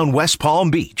downtown West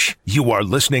Palm Beach, you are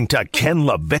listening to Ken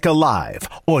Lavicka Live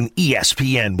on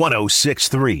ESPN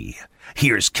 106.3.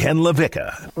 Here's Ken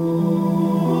Lavicka.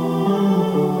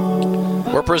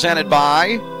 We're presented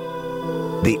by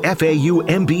the FAU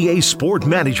MBA Sport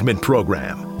Management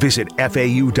Program. Visit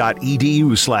fau.edu/MBA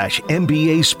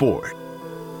Sport.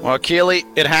 Well, Keely,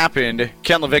 it happened.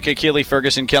 Ken Lavicka, Keely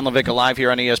Ferguson, Ken Lavicka Live here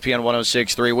on ESPN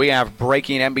 106.3. We have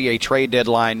breaking NBA trade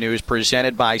deadline news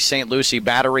presented by St. Lucie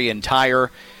Battery and Tire.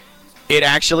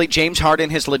 James Harden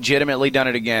has legitimately done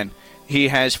it again. He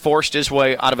has forced his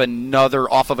way off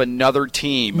of another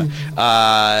team.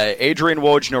 Adrian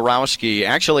Wojnarowski,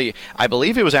 actually, I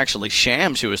believe it was actually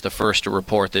Shams who was the first to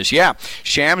report this. Yeah,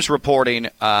 Shams reporting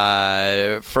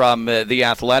from The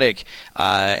Athletic,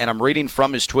 and I'm reading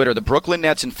from his Twitter. The Brooklyn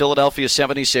Nets and Philadelphia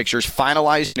 76ers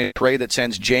finalizing a trade that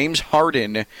sends James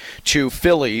Harden to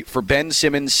Philly for Ben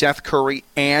Simmons, Seth Curry,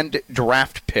 and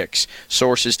draft picks,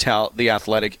 sources tell The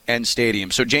Athletic and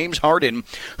Stadium. So James Harden,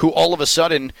 who all of a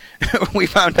sudden we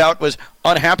found out was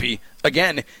unhappy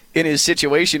again in his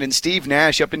situation, and Steve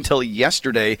Nash up until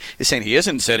yesterday is saying he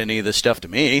hasn't said any of this stuff to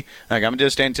me. Like, I'm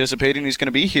just anticipating he's going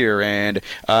to be here, and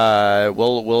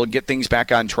we'll get things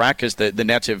back on track because the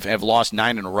Nets have lost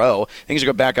 9 in a row. Things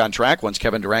will go back on track once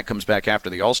Kevin Durant comes back after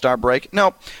the All-Star break.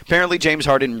 No, apparently James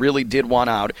Harden really did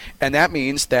want out, and that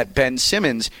means that Ben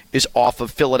Simmons is off of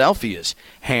Philadelphia's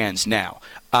hands now.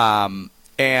 And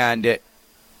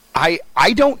I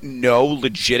don't know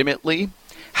legitimately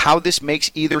how this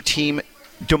makes either team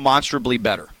demonstrably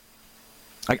better.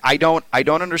 Like, I don't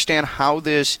understand how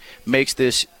this makes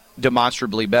this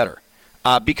demonstrably better.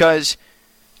 Because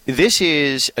this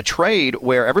is a trade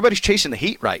where everybody's chasing the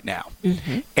Heat right now.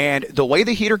 Mm-hmm. And the way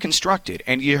the Heat are constructed,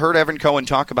 and you heard Evan Cohen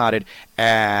talk about it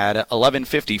at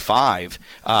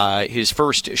 11:55, his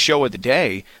first show of the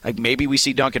day. Like maybe we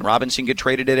see Duncan Robinson get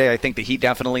traded today. I think the Heat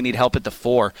definitely need help at the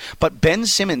 4. But Ben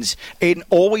Simmons, an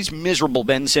always miserable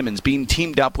Ben Simmons, being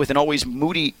teamed up with an always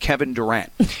moody Kevin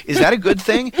Durant. Is that a good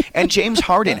thing? And James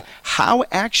Harden, how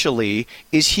actually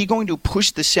is he going to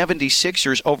push the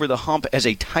 76ers over the hump as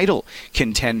a title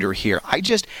contender here?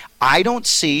 I don't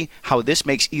see how this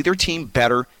makes either team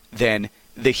better than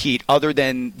the Heat, other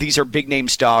than these are big name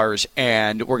stars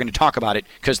and we're going to talk about it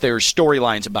because there's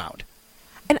storylines abound.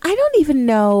 And I don't even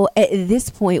know at this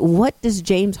point, what does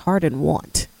James Harden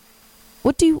want?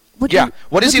 What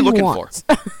is he looking for?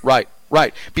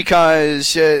 Right.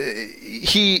 Because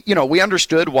we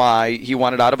understood why he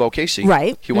wanted out of OKC.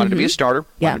 Right. He wanted to be a starter,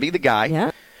 wanted to be the guy.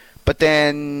 Yeah. But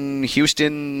then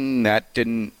Houston, that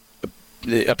didn't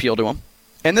appeal to him.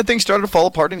 And then things started to fall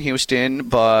apart in Houston,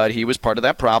 but he was part of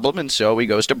that problem, and so he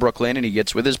goes to Brooklyn, and he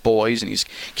gets with his boys, and he's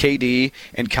KD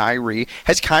and Kyrie.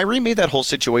 Has Kyrie made that whole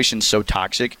situation so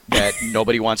toxic that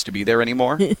nobody wants to be there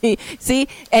anymore? See,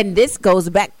 and this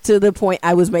goes back to the point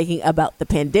I was making about the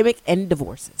pandemic and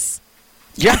divorces.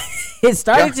 Yeah. It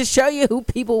started to show you who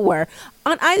people were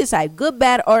on either side, good,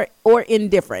 bad, or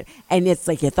indifferent. And it's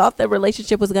like you thought the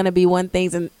relationship was going to be one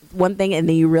thing, and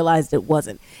then you realized it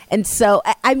wasn't. And so,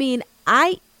 I mean,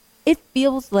 it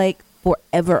feels like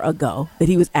forever ago that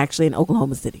he was actually in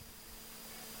Oklahoma City.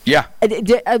 Yeah.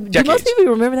 Do most people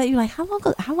remember that? You're like, how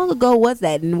long ago was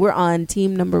that? And we're on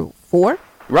team number 4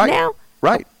 now?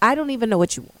 Right. I don't even know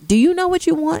what you want. Do you know what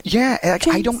you want? Yeah,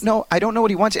 I don't know. I don't know what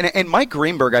he wants. And Mike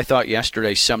Greenberg, I thought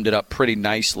yesterday summed it up pretty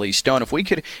nicely. Stone, if we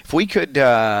could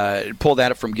pull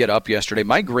that up from Get Up yesterday,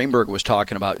 Mike Greenberg was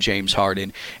talking about James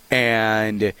Harden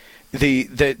and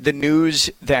the news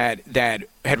that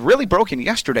had really broken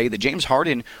yesterday that James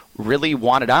Harden really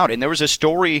wanted out. And there was a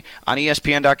story on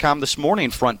ESPN.com this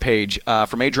morning, front page,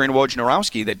 from Adrian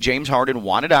Wojnarowski, that James Harden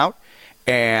wanted out.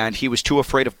 And he was too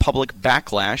afraid of public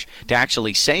backlash to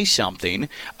actually say something.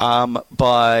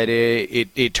 But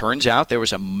it turns out there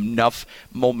was enough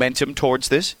momentum towards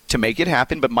this to make it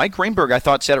happen. But Mike Greenberg, I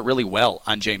thought, said it really well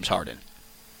on James Harden.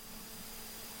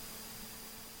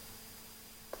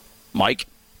 Mike?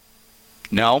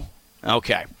 No?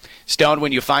 Okay. Stone,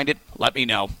 when you find it, let me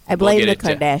know. I blame the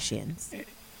Kardashians.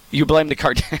 You blame the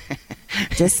Kardashians?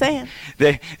 Just saying.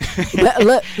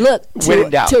 Look. When in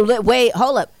doubt. Wait,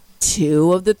 hold up.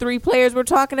 2 of the 3 players we're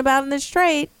talking about in this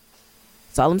trade.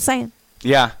 That's all I'm saying.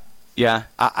 Yeah.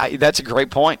 That's a great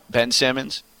point. Ben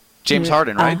Simmons, James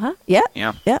Harden, right? Yeah.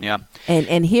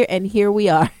 And here we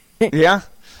are. Yeah.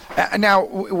 Now,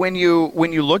 when you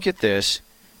look at this,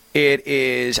 it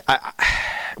is.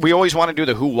 We always want to do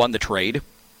the who won the trade.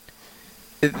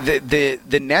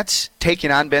 The Nets taking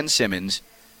on Ben Simmons,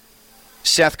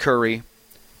 Seth Curry,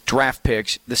 draft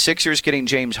picks. The Sixers getting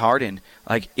James Harden.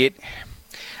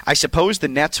 I suppose the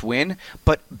Nets win,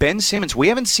 but Ben Simmons, we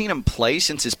haven't seen him play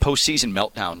since his postseason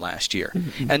meltdown last year,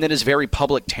 and then his very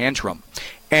public tantrum.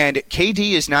 And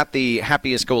KD is not the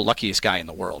happiest-go-luckiest guy in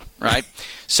the world, right?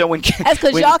 So that's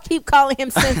because y'all keep calling him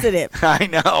sensitive. I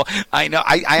know. I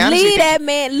honestly leave that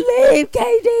man. Leave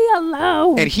KD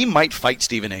alone. And he might fight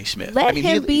Stephen A. Smith. Let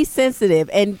him be sensitive.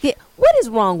 And what is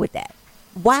wrong with that?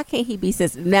 Why can't he be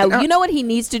sensitive? Now, you know what he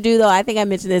needs to do, though? I think I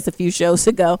mentioned this a few shows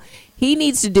ago. He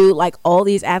needs to do, like all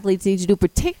these athletes need to do,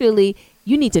 particularly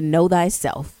you need to know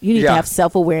thyself. You need to have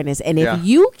self-awareness. And if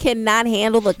you cannot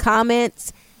handle the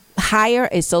comments, hire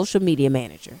a social media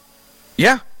manager.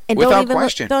 Yeah, and without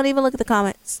question. Don't even look at the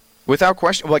comments. Without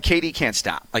question. Well, KD can't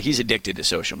stop. He's addicted to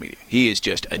social media. He is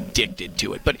just addicted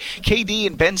to it. But KD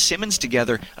and Ben Simmons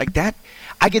together, like that,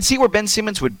 I can see where Ben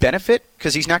Simmons would benefit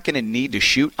because he's not going to need to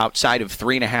shoot outside of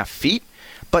 3.5 feet.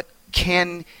 But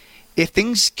if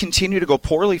things continue to go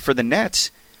poorly for the Nets,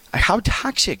 how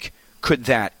toxic could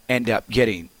that end up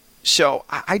getting? So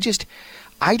I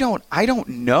don't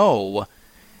know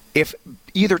if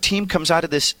either team comes out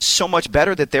of this so much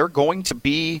better that they're going to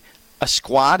be a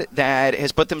squad that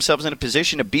has put themselves in a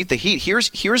position to beat the Heat.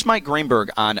 Here's Mike Greenberg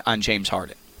on James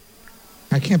Harden.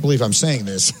 I can't believe I'm saying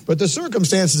this, but the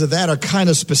circumstances of that are kind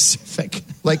of specific.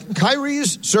 Like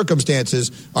Kyrie's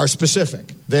circumstances are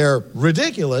specific. They're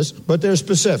ridiculous, but they're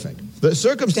specific. The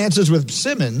circumstances with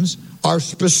Simmons are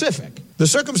specific. The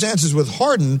circumstances with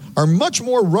Harden are much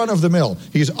more run-of-the-mill.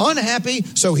 He's unhappy,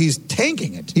 so he's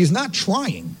tanking it. He's not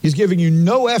trying. He's giving you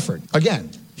no effort. Again,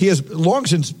 he has long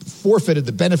since forfeited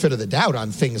the benefit of the doubt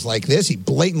on things like this. He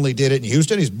blatantly did it in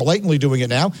Houston. He's blatantly doing it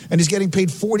now, and he's getting paid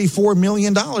 $44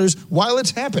 million while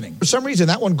it's happening. For some reason,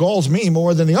 that one galls me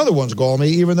more than the other ones gall me,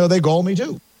 even though they gall me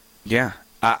too. Yeah.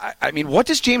 I mean, what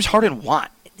does James Harden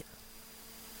want?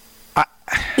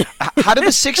 How did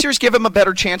the Sixers give him a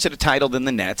better chance at a title than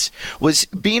the Nets? Was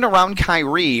being around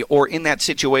Kyrie or in that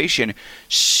situation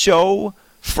so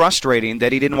frustrating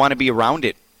that he didn't want to be around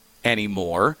it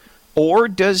anymore? Or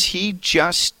does he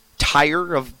just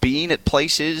tire of being at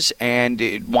places and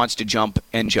it wants to jump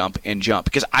and jump and jump?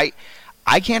 Because I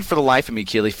can't for the life of me,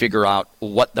 Keely, figure out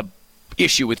what the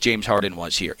issue with James Harden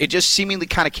was here. It just seemingly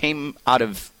kind of came out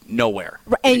of nowhere.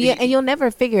 And you'll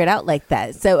never figure it out like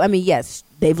that. So, I mean, yes,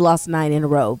 they've lost 9 in a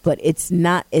row, but it's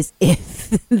not as if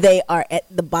they are at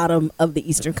the bottom of the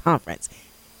Eastern Conference.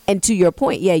 And to your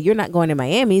point, yeah, you're not going to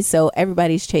Miami, so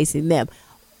everybody's chasing them.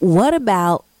 What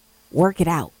about work it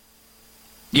out?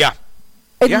 Yeah.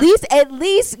 At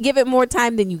least give it more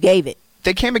time than you gave it.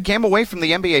 They came a game away from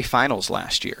the NBA Finals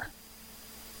last year.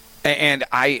 And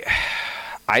I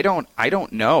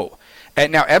don't know.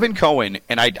 And now Evan Cohen,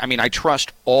 and I mean, I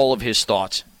trust all of his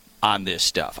thoughts on this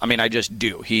stuff. I mean, I just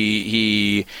do.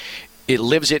 He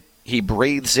lives it, he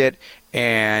breathes it,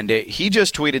 and he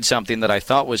just tweeted something that I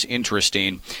thought was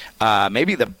interesting.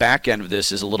 Maybe the back end of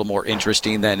this is a little more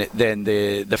interesting than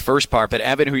the first part. But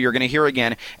Evan, who you're going to hear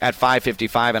again at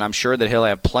 5:55, and I'm sure that he'll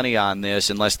have plenty on this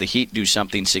unless the Heat do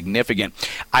something significant.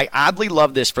 I oddly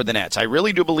love this for the Nets. I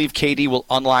really do believe KD will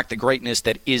unlock the greatness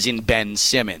that is in Ben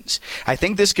Simmons. I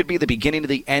think this could be the beginning of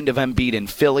the end of Embiid in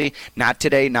Philly. Not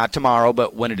today, not tomorrow,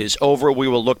 but when it is over, we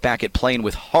will look back at playing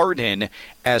with Harden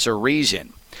as a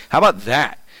reason. How about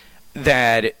that?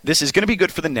 That this is going to be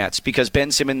good for the Nets because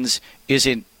Ben Simmons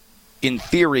isn't, in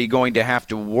theory, going to have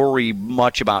to worry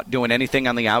much about doing anything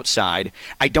on the outside.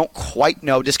 I don't quite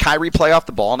know. Does Kyrie play off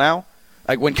the ball now?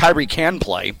 Like when Kyrie can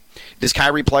play, does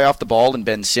Kyrie play off the ball and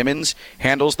Ben Simmons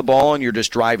handles the ball and you're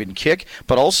just drive and kick?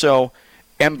 But also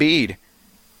Embiid,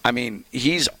 I mean,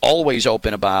 he's always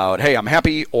open about, hey, I'm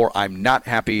happy or I'm not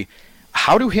happy.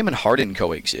 How do him and Harden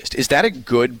coexist? Is that a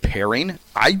good pairing?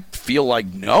 I feel like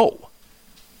no.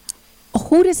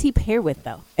 Who does he pair with,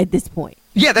 though, at this point?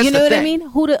 Yeah, that's you know the what thing. I mean?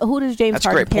 Who does James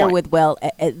Harden pair with well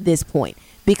at this point?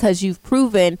 Because you've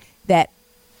proven that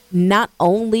not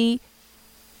only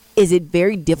is it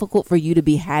very difficult for you to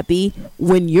be happy,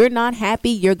 when you're not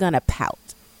happy, you're going to pout.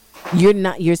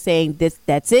 You're saying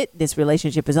that's it, this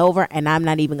relationship is over, and I'm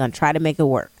not even going to try to make it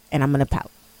work, and I'm going to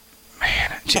pout.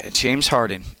 Man, James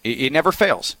Harden, it never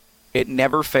fails. It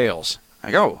never fails.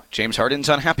 I go, James Harden's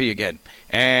unhappy again,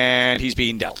 and he's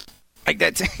being dealt. Like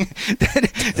that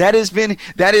has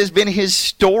been his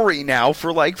story now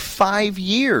for like 5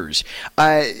 years.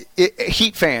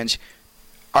 Heat fans,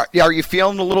 are you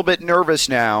feeling a little bit nervous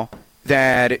now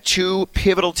that two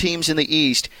pivotal teams in the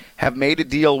East have made a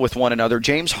deal with one another?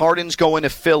 James Harden's going to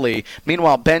Philly.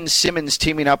 Meanwhile, Ben Simmons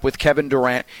teaming up with Kevin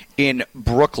Durant in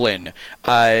Brooklyn.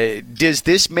 Does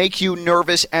this make you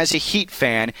nervous as a Heat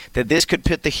fan that this could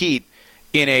put the Heat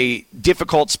in a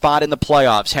difficult spot in the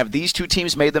playoffs? Have these two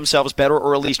teams made themselves better,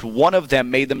 or at least one of them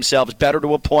made themselves better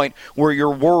to a point where you're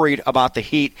worried about the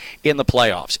Heat in the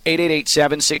playoffs?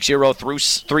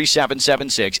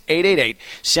 888-760-3776.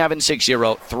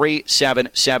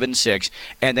 888-760-3776.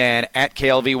 And then at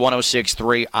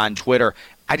KLV1063 on Twitter.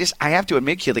 I have to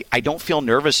admit, Keely, I don't feel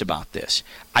nervous about this.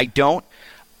 I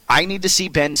need to see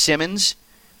Ben Simmons,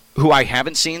 who I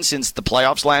haven't seen since the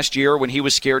playoffs last year when he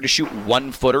was scared to shoot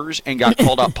one-footers and got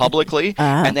called out publicly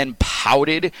and then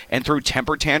pouted and threw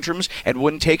temper tantrums and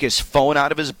wouldn't take his phone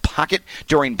out of his pocket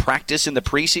during practice in the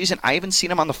preseason. I haven't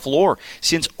seen him on the floor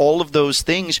since all of those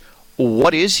things.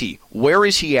 What is he? Where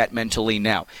is he at mentally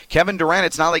now? Kevin Durant,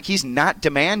 it's not like he's not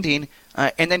demanding.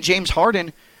 And then James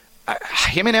Harden,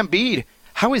 him and Embiid,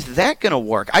 how is that going to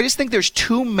work? I just think there's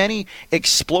too many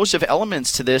explosive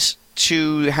elements to this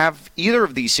to have either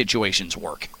of these situations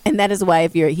work. And that is why,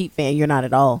 if you're a Heat fan, you're not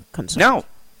at all concerned. No,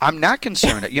 I'm not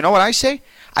concerned. You know what I say?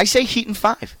 I say Heat in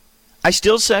 5. I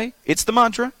still say, it's the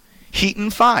mantra, Heat in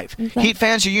 5. Okay. Heat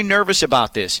fans, are you nervous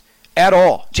about this at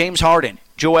all? James Harden,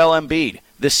 Joel Embiid,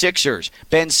 the Sixers,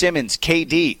 Ben Simmons,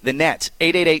 KD, the Nets,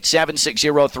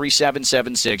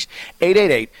 888-760-3776,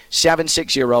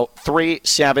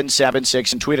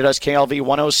 888-760-3776, and tweet at us,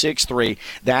 KLV1063.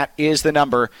 That is the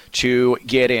number to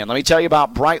get in. Let me tell you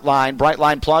about Brightline.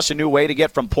 Brightline Plus, a new way to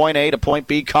get from point A to point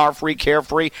B, car-free,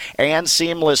 carefree, and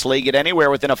seamlessly. Get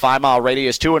anywhere within a 5-mile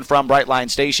radius to and from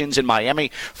Brightline stations in Miami,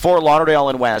 Fort Lauderdale,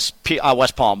 and West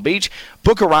Palm Beach.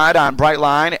 Book a ride on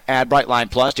Brightline. Add Brightline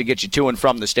Plus to get you to and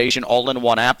from the station.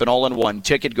 All-in-one app and all-in-one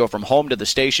ticket. Go from home to the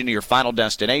station to your final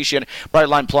destination.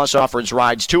 Brightline Plus offers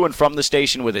rides to and from the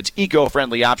station with its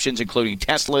eco-friendly options, including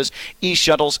Teslas,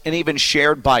 e-shuttles, and even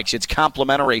shared bikes. It's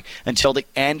complimentary until the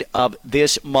end of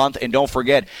this month. And don't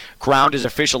forget, ground is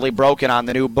officially broken on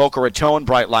the new Boca Raton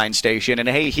Brightline station. And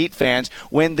hey, Heat fans,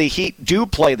 when the Heat do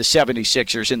play the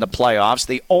 76ers in the playoffs,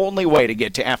 the only way to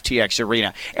get to FTX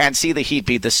Arena and see the Heat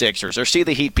beat the Sixers or see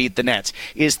the Heat beat the Nets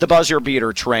is the buzzer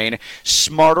beater train.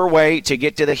 Smarter way to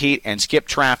get to the Heat and skip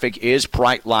traffic is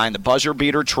Brightline, the buzzer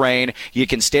beater train. You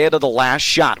can stay to the last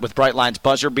shot with Brightline's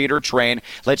buzzer beater train.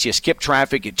 Lets you skip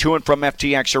traffic, get to and from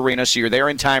FTX Arena, so you're there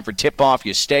in time for tip-off.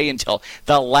 You stay until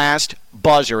the last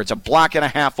buzzer. It's a block and a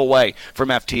half away from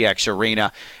FTX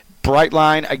Arena.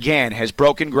 Brightline, again, has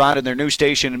broken ground in their new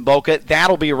station in Boca.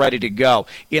 That'll be ready to go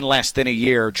in less than a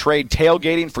year. Trade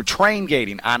tailgating for train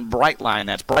gating on Brightline.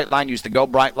 That's Brightline. Use the Go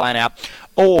Brightline app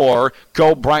or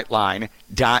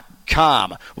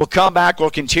gobrightline.com. We'll come back. We'll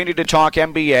continue to talk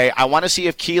NBA. I want to see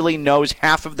if Keely knows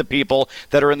half of the people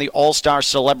that are in the All-Star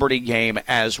Celebrity Game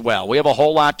as well. We have a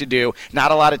whole lot to do.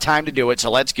 Not a lot of time to do it,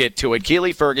 so let's get to it.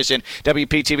 Keely Ferguson,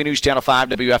 WPTV News Channel 5,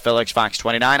 WFLX Fox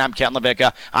 29. I'm Ken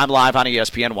Lavicka. I'm live on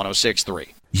ESPN 106.3.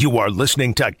 You are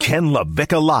listening to Ken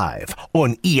Lavicka Live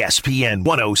on ESPN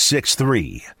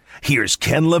 106.3. Here's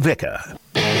Ken Lavicka.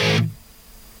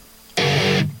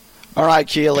 All right,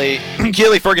 Keely.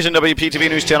 Keely Ferguson, WPTV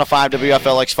News Channel 5,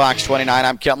 WFLX Fox 29.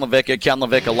 I'm Ken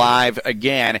Lavicka Live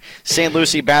again. St.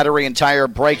 Lucie Battery and Tire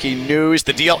breaking news.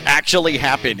 The deal actually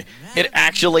happened. It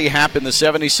actually happened. The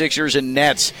 76ers and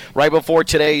Nets right before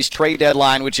today's trade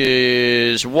deadline, which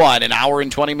is, an hour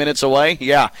and 20 minutes away?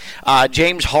 Yeah.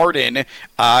 James Harden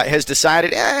has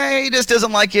decided he just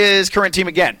doesn't like his current team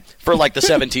again for like the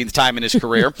 17th time in his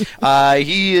career.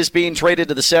 He is being traded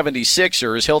to the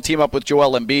 76ers. He'll team up with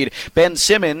Joel Embiid. Ben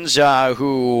Simmons,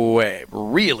 who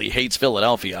really hates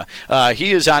Philadelphia,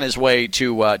 he is on his way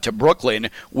to Brooklyn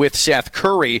with Seth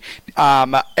Curry.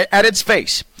 At its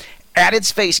face,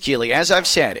 Keely, as I've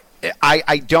said,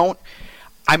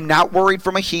 I'm not worried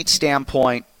from a Heat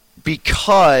standpoint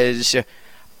because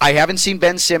I haven't seen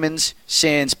Ben Simmons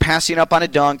since passing up on a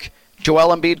dunk,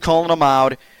 Joel Embiid calling him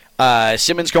out,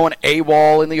 Simmons going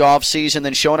AWOL in the offseason,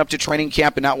 then showing up to training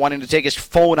camp and not wanting to take his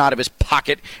phone out of his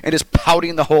pocket and just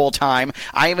pouting the whole time.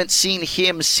 I haven't seen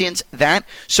him since that.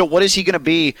 So what is he going to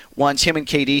be once him and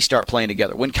KD start playing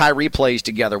together? When Kyrie plays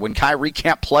together? When Kyrie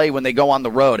can't play when they go on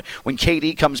the road? When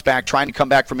KD comes back, trying to come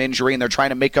back from injury and they're trying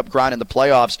to make up ground in the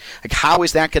playoffs? Like, how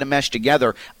is that going to mesh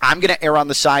together? I'm going to err on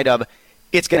the side of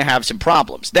it's going to have some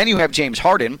problems. Then you have James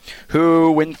Harden,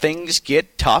 who, when things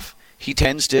get tough, he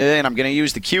tends to, and I'm going to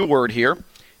use the Q word here,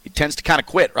 he tends to kind of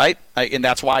quit, right? And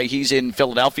that's why he's in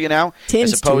Philadelphia now.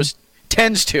 Tends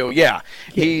to, yeah.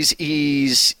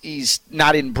 He's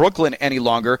not in Brooklyn any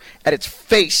longer. At its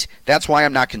face, that's why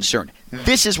I'm not concerned.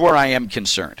 This is where I am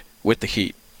concerned with the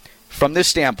Heat. From this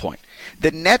standpoint, the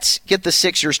Nets get the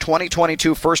Sixers'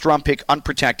 2022 first-round pick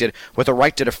unprotected with a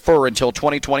right to defer until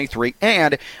 2023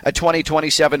 and a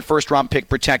 2027 first-round pick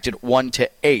protected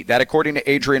 1-8. That according to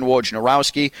Adrian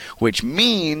Wojnarowski, which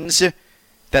means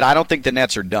that I don't think the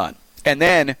Nets are done. And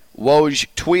then Woj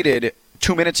tweeted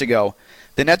 2 minutes ago,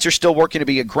 the Nets are still working to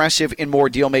be aggressive in more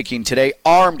deal-making today,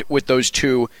 armed with those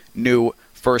two new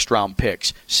first-round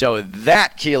picks. So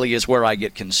that, Keely, is where I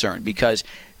get concerned because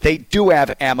they do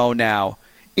have ammo now.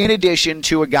 In addition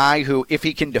to a guy who, if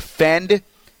he can defend,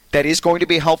 that is going to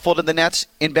be helpful to the Nets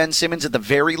in Ben Simmons at the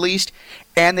very least,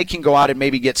 and they can go out and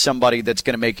maybe get somebody that's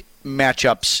going to make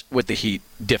matchups with the Heat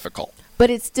difficult. But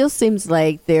it still seems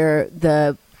like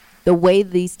the way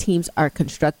these teams are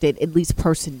constructed, at least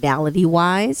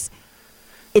personality-wise,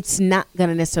 it's not going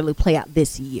to necessarily play out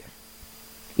this year.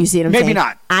 You see what I'm saying? Maybe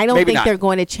not. I don't think they're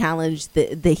going to challenge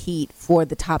the Heat for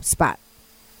the top spot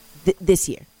this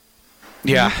year.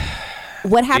 Yeah.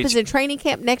 What happens in training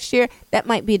camp next year, that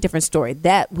might be a different story.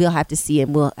 That we'll have to see,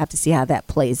 and we'll have to see how that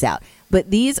plays out. But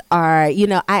these are,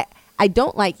 I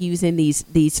don't like using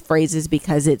these phrases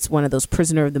because it's one of those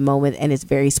prisoner of the moment, and it's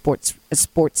very sports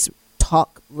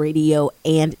talk radio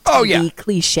and TV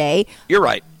cliche. You're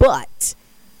right. But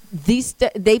they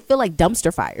feel like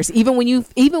dumpster fires. Even when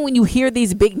you hear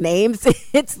these big names,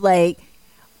 it's like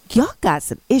y'all got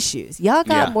some issues. Y'all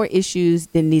got more issues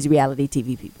than these reality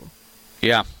TV people.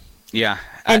 Yeah. Yeah.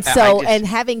 And and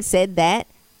having said that,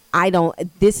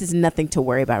 this is nothing to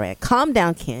worry about, right? Calm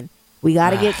down, Ken. We got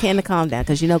to get Ken to calm down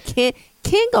because, Ken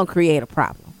going to create a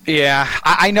problem. Yeah.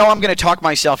 I know I'm going to talk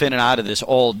myself in and out of this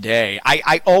all day.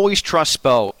 I always trust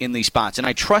Spo in these spots, and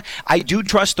I do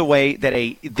trust the way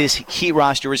that this Heat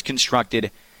roster is constructed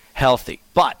healthy.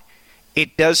 But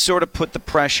it does sort of put the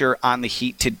pressure on the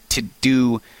Heat to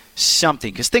do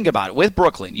something. Because think about it. With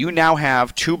Brooklyn, you now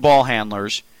have 2 ball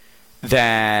handlers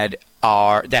that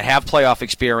have playoff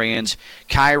experience,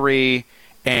 Kyrie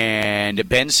and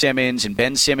Ben Simmons. And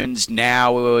Ben Simmons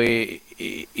now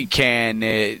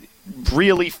can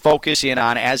really focus in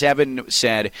on, as Evan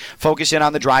said, focus in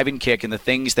on the driving kick and the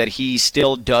things that he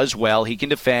still does well. He can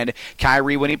defend.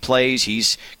 Kyrie, when he plays,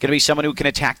 he's going to be someone who can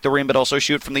attack the rim but also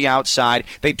shoot from the outside.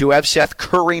 They do have Seth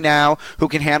Curry now, who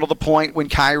can handle the point when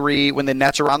the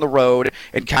Nets are on the road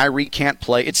and Kyrie can't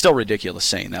play. It's still ridiculous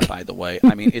saying that, by the way.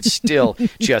 I mean, it's still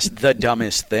just the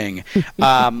dumbest thing.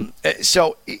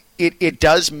 So it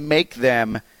does make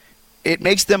them, it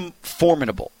makes them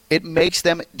formidable. It makes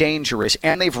them dangerous,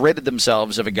 and they've ridded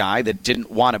themselves of a guy that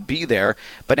didn't want to be there.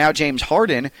 But now James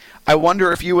Harden, I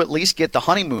wonder if you at least get the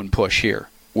honeymoon push here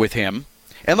with him.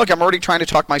 And look, I'm already trying to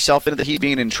talk myself into the Heat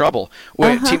being in trouble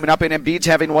with teaming up, and Embiid's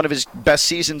having one of his best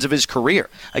seasons of his career.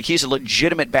 Like, he's a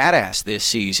legitimate badass this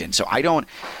season. So I don't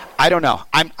know.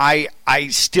 I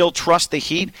still trust the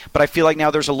Heat, but I feel like now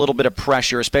there's a little bit of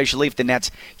pressure, especially if the Nets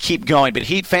keep going. But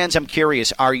Heat fans, I'm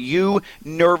curious, are you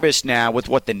nervous now with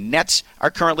what the Nets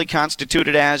are currently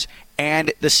constituted as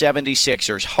and the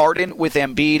 76ers? Harden with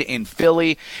Embiid in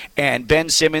Philly and Ben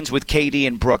Simmons with KD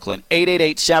in Brooklyn.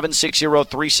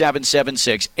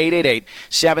 888-760-3776.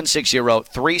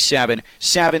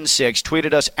 888-760-3776.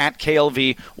 Tweeted us at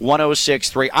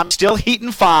KLV1063. I'm still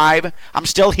Heatin'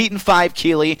 5.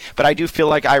 Keely, but I do feel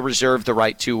like I reserve the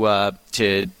right to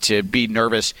be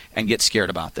nervous and get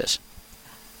scared about this.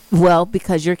 Well,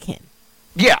 because you're Ken.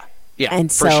 Yeah,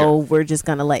 and so sure. We're just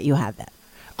going to let you have that.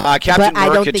 Captain but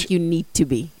I don't Murkic, think you need to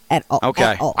be at all. Okay,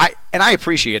 at all. I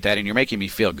appreciate that, and you're making me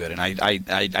feel good, and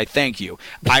I thank you.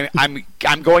 I'm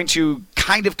going to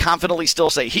kind of confidently still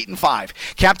say Heatin' 5.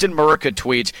 Captain Murkic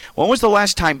tweets, when was the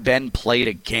last time Ben played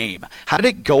a game? How did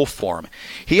it go for him?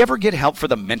 He ever get help for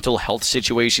the mental health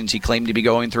situations he claimed to be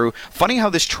going through? Funny how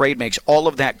this trade makes all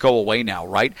of that go away now,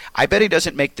 right? I bet he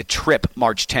doesn't make the trip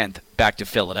March 10th back to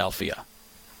Philadelphia.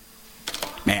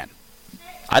 Man.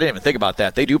 I didn't even think about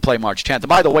that. They do play March 10th. And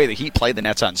by the way, the Heat play the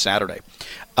Nets on Saturday.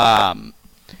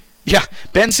 Yeah,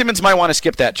 Ben Simmons might want to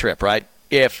skip that trip, right?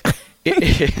 If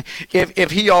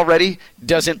he already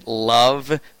doesn't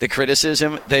love the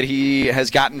criticism that he has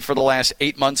gotten for the last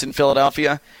 8 months in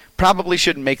Philadelphia, probably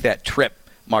shouldn't make that trip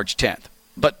March 10th.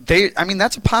 But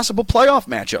that's a possible playoff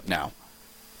matchup now.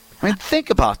 I mean, think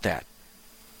about that.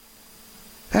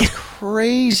 That's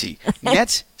crazy.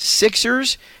 Nets,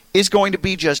 Sixers is going to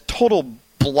be just total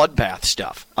bloodbath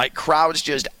stuff. Like, crowds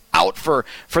just out for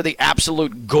the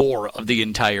absolute gore of the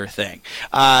entire thing.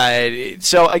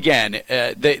 So again,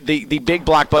 the big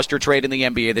blockbuster trade in the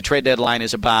NBA, the trade deadline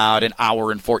is about an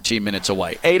hour and 14 minutes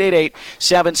away.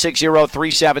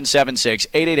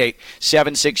 888-760-3776.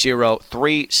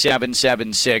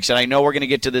 888-760-3776. And I know we're going to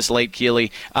get to this late,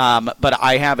 Keely, but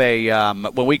I have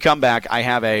when we come back, I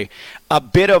have a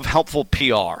bit of helpful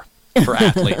PR for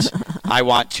athletes. I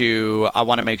want to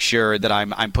make sure that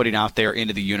I'm putting out there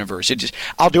into the universe.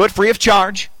 I'll do it free of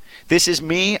charge. This is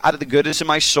me out of the goodness of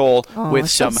my soul with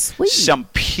some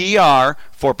PR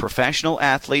for professional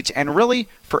athletes and really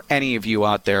for any of you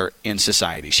out there in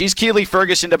society. She's Keely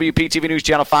Ferguson, WPTV News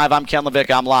Channel 5. I'm Ken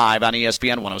Lavicka. I'm live on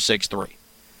ESPN 106.3.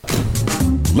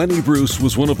 Lenny Bruce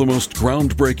was one of the most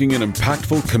groundbreaking and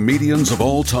impactful comedians of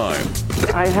all time.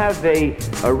 I have a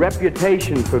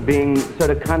reputation for being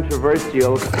sort of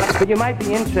controversial, but you might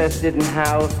be interested in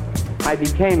how I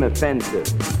became offensive.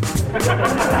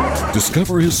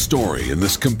 Discover his story in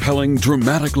this compelling,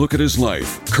 dramatic look at his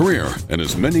life, career, and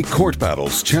his many court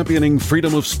battles championing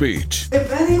freedom of speech. If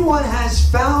anyone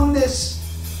has found this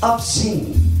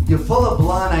obscene, you're full of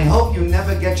blood, I hope you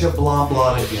never get your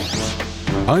blood again.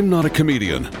 I'm Not a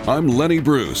Comedian. I'm Lenny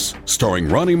Bruce, starring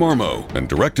Ronnie Marmo and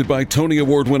directed by Tony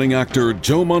Award-winning actor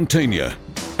Joe Mantegna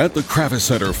at the Kravis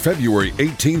Center, February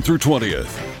 18th through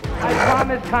 20th. I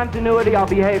promise continuity, I'll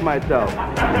behave myself.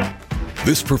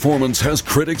 This performance has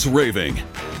critics raving.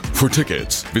 For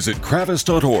tickets, visit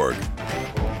kravis.org.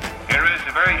 Here is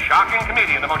a very shocking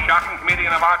comedian, the most shocking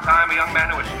comedian of our time, a young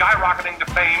man who is skyrocketing to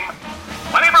fame,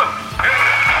 Lenny Bruce. Here he is.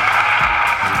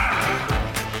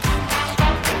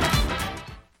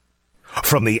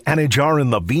 From the Anajar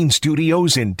and Levine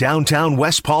Studios in downtown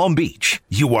West Palm Beach,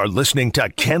 you are listening to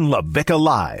Ken Lavicka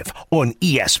Live on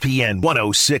ESPN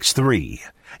 106.3.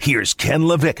 Here's Ken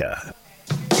Lavicka.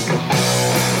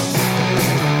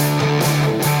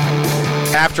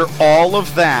 After all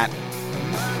of that,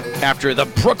 after the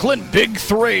Brooklyn Big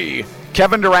Three,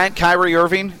 Kevin Durant, Kyrie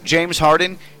Irving, James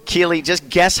Harden, Keely, just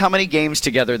guess how many games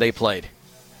together they played.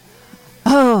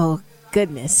 Oh,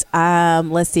 goodness.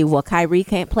 Let's see. Well, Kyrie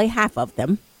can't play half of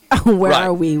them. Where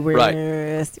are we?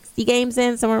 We're 60 games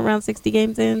in, somewhere around 60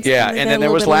 games in. Yeah, and then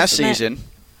there was last season.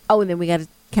 Oh, and then we got to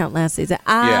count last season.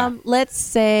 Let's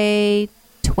say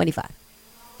 25.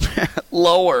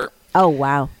 Lower. Oh,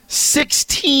 wow.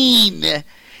 16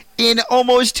 in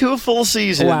almost 2 full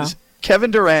seasons. Wow.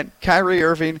 Kevin Durant, Kyrie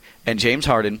Irving, and James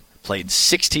Harden played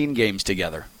 16 games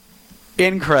together.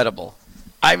 Incredible.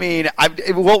 I mean,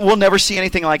 we'll never see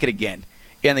anything like it again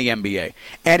in the NBA.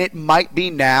 And it might be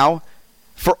now,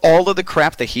 for all of the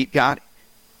crap the Heat got,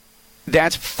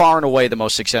 that's far and away the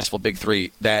most successful Big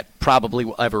Three that probably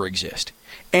will ever exist.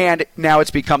 And now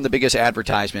it's become the biggest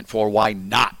advertisement for why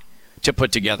not to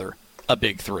put together a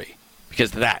Big Three.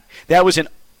 Because that was an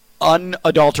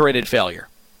unadulterated failure.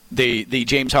 The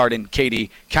James Harden, KD,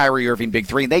 Kyrie Irving Big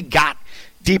Three. And they got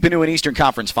deep into an Eastern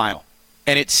Conference final.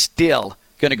 And it's still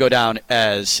going to go down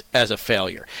as a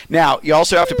failure. Now, you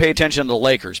also have to pay attention to the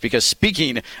Lakers, because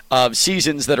speaking of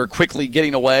seasons that are quickly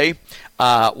getting away,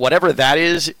 whatever that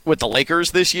is with the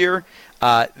Lakers this year,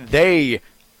 they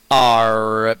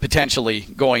are potentially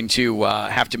going to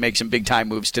have to make some big-time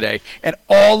moves today. And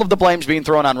all of the blame is being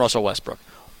thrown on Russell Westbrook.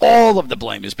 All of the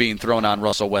blame is being thrown on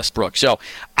Russell Westbrook. So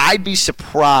I'd be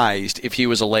surprised if he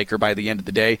was a Laker by the end of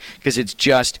the day, because it's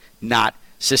just not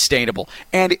sustainable.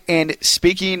 And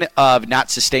speaking of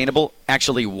not sustainable,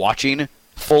 actually watching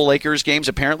full Lakers games,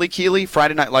 apparently, Keely,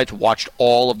 Friday Night Lights watched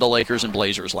all of the Lakers and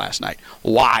Blazers last night.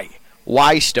 Why?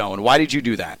 Why, Stone? Why did you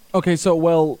do that? Okay,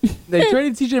 so, they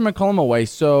traded T.J. McCollum away,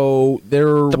 so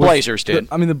the Blazers did.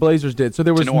 The Blazers did. So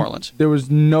there was to New Orleans. There was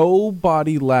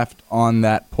nobody left on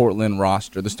that Portland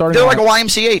roster. They're like a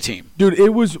YMCA team. Dude, it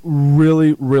was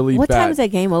really, really What bad. time is that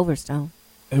game over, Stone?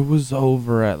 It was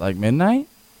over at, midnight?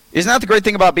 Isn't that the great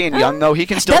thing about being young, though? He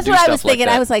can still do stuff like that. That's what I was thinking.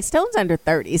 I was like, Stone's under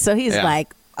 30, so he's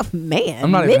like, oh, man,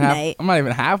 I'm not midnight. I'm not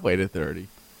even halfway to 30.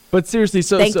 But seriously,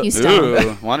 Thank you,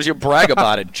 Stone. Why don't you brag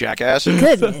about it, jackass?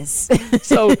 Goodness.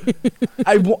 So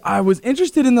I was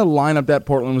interested in the lineup that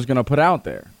Portland was going to put out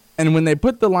there. And when they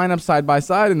put the lineup side by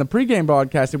side in the pregame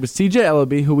broadcast, it was C.J.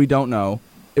 Ellaby, who we don't know.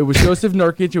 It was Joseph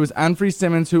Nurkic. It was Anfernee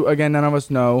Simons, who, again, none of us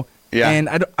know. Yeah.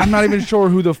 And I'm not even sure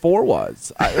who the 4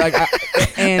 was.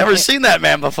 Never seen that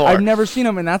man before. I've never seen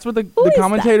him, and that's what the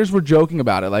commentators were joking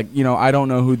about it. I don't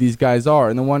know who these guys are.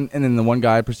 And then the one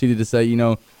guy proceeded to say,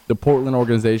 the Portland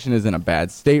organization is in a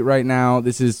bad state right now.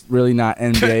 This is really not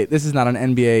NBA. This is not an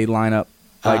NBA lineup.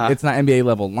 It's not NBA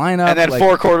level lineup. And then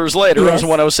 4 quarters later, it was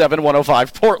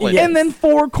 107-105 Portland. And then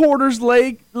 4 quarters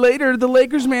later, the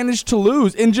Lakers managed to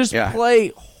lose and just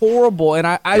play horrible. And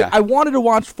I wanted to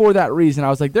watch for that reason. I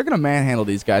was like, they're going to manhandle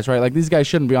these guys, right? These guys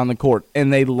shouldn't be on the court.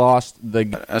 And they lost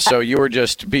the... so you were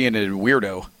just being a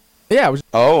weirdo. Yeah. I was.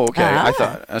 Oh, okay. I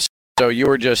thought... so you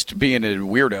were just being a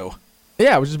weirdo.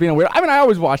 Yeah, I was just being a weirdo. I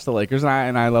always watch the Lakers,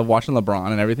 and I love watching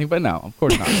LeBron and everything, but no, of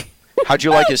course not. How'd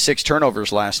you like his 6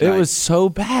 turnovers last night? It was so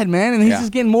bad, man, and he's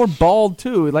just getting more bald,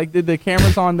 too. The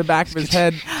camera's on the back of his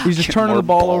head. He's just turning the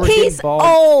ball over. He's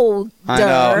older. I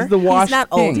know. He's the washed He's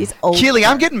not king. old. He's old. Keely,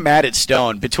 I'm getting mad at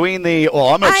Stone. Between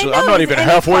I'm not even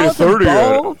halfway to 30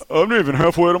 yet. I'm not even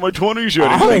halfway to my 20s yet.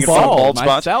 I'm He's bald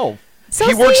myself. So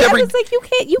he works every... I was like,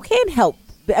 you can't help.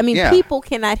 I mean, people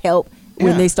cannot help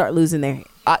when they start losing their hair.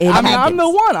 I'm the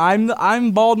one.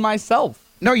 I'm bald myself.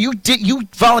 No, you did. You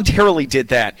voluntarily did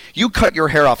that. You cut your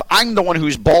hair off. I'm the one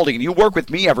who's balding, and you work with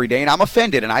me every day, and I'm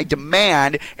offended, and I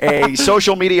demand a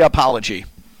social media apology.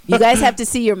 You guys have to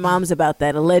see your moms about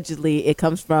that. Allegedly, it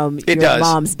comes from your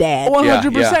mom's dad.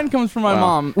 100% comes from my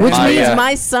mom. Which means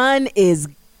my son is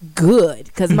good,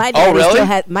 because my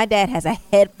dad my dad has a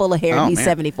head full of hair, and he's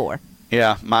 74.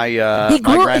 Yeah, my he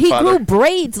grandfather. He grew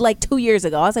braids 2 years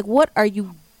ago. I was like, what are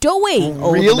you doing?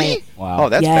 Really? Wow. Oh,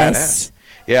 that's badass.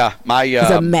 Yeah, he's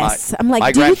a mess. I'm like,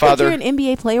 my do grandfather, you think you're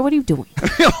an NBA player? What are you doing?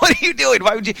 What are you doing?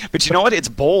 Why would you? But you know what? It's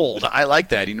bold. I like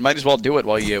that. You might as well do it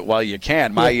while you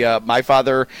can. My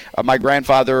father, my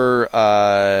grandfather,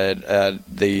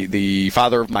 the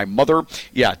father of my mother,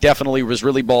 definitely was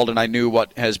really bald, and I knew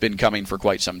what has been coming for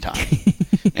quite some time,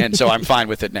 and so I'm fine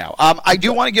with it now. I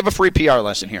do want to give a free PR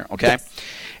lesson here, okay? Yes.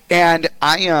 And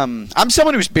I'm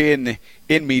someone who's been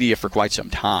in media for quite some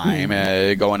time,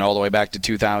 going all the way back to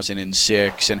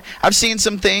 2006. And I've seen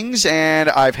some things, and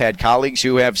I've had colleagues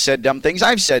who have said dumb things.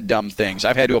 I've said dumb things.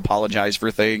 I've had to apologize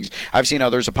for things. I've seen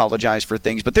others apologize for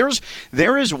things. But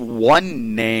there is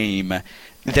one name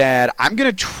that I'm going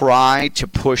to try to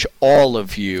push all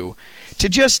of you to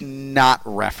just not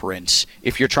reference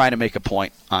if you're trying to make a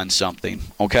point on something,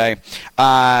 okay?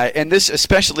 And this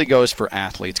especially goes for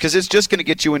athletes because it's just going to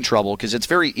get you in trouble because it's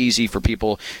very easy for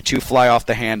people to fly off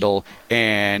the handle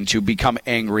and to become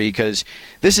angry because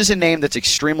this is a name that's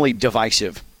extremely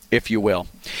divisive, if you will.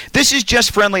 This is just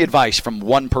friendly advice from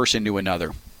one person to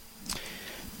another.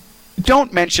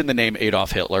 Don't mention the name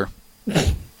Adolf Hitler,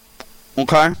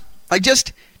 okay? Like,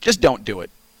 just don't do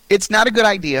it. It's not a good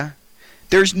idea.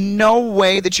 There's no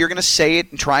way that you're going to say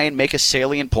it and try and make a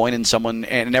salient point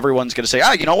and everyone's going to say,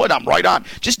 you know what, I'm right on.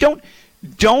 Just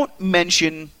don't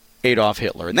mention Adolf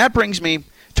Hitler. And that brings me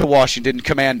to Washington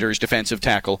Commanders defensive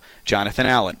tackle Jonathan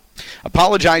Allen,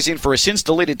 apologizing for a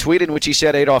since-deleted tweet in which he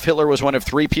said Adolf Hitler was one of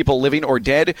 3 people living or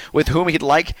dead with whom he'd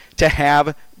like to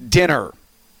have dinner.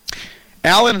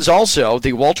 Allen is also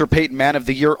the Walter Payton Man of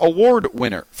the Year award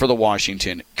winner for the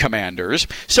Washington Commanders.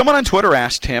 Someone on Twitter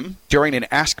asked him during an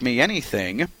Ask Me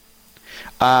Anything,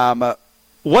 what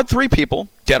 3 people,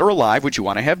 dead or alive, would you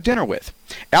want to have dinner with?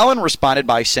 Allen responded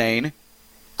by saying,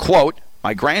 quote,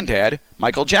 my granddad,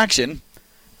 Michael Jackson,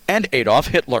 and Adolf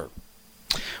Hitler.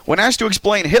 When asked to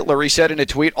explain Hitler, he said in a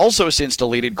tweet, also since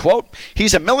deleted, quote,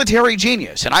 he's a military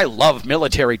genius, and I love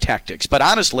military tactics, but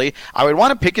honestly, I would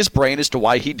want to pick his brain as to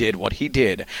why he did what he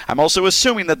did. I'm also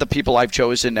assuming that the people I've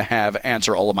chosen to have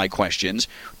answer all of my questions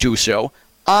do so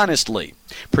honestly.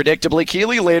 Predictably,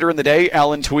 Keeley, later in the day,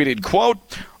 Allen tweeted, quote,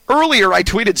 earlier I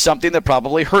tweeted something that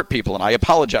probably hurt people, and I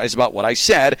apologize about what I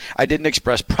said. I didn't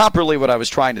express properly what I was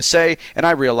trying to say, and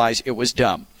I realized it was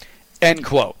dumb. End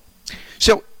quote.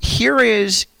 So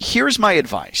here's my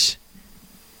advice.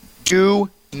 Do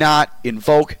not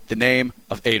invoke the name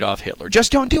of Adolf Hitler.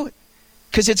 Just don't do it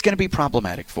because it's going to be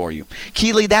problematic for you.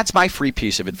 Keeley, that's my free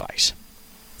piece of advice.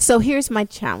 So here's my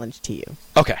challenge to you.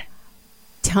 Okay.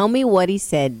 Tell me what he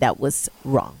said that was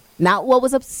wrong. Not what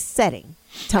was upsetting.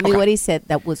 Tell me what he said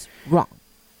that was wrong.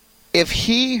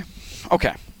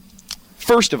 Okay.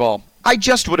 First of all, I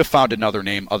just would have found another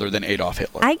name other than Adolf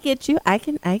Hitler. I get you. I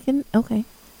can, okay.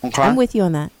 Okay. I'm with you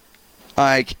on that.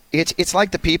 Like it's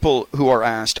like the people who are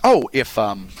asked, if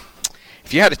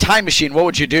you had a time machine, what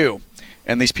would you do?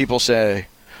 And these people say,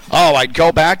 I'd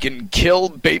go back and kill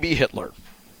baby Hitler.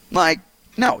 Like,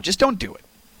 no, just don't do it.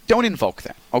 Don't invoke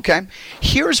that, okay?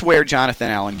 Here's where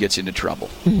Jonathan Allen gets into trouble.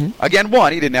 Mm-hmm. Again,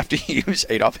 one, he didn't have to use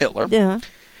Adolf Hitler. Yeah.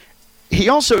 He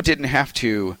also didn't have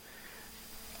to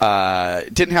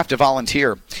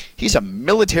volunteer. He's a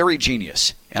military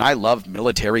genius, and I love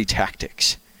military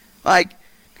tactics.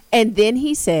 And then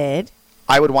he said,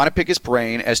 I would want to pick his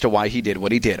brain as to why he did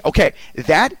what he did. Okay,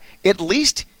 that at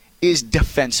least is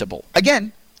defensible.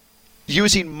 Again,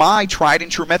 using my tried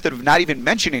and true method of not even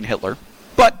mentioning Hitler,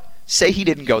 but say he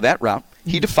didn't go that route.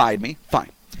 He defied me.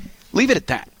 Fine. Leave it at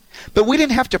that. But we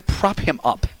didn't have to prop him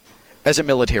up as a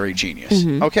military genius,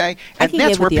 okay? And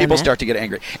that's where people start to get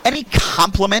angry. Any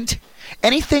compliment,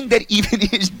 anything that even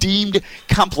is deemed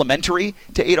complimentary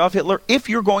to Adolf Hitler, if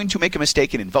you're going to make a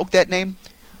mistake and invoke that name,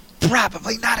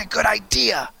 probably not a good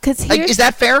idea. Is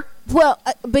that fair? Well,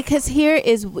 because here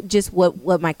is just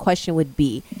what my question would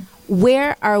be.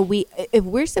 Where are we, if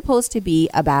we're supposed to be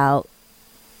about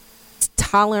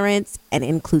tolerance and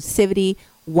inclusivity,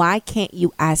 why can't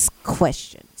you ask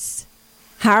questions?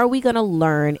 How are we going to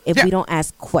learn if we don't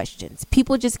ask questions?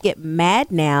 People just get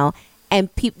mad now, and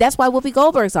that's why Whoopi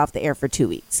Goldberg's off the air for 2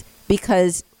 weeks,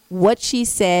 because what she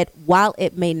said, while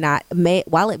it may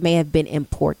have been in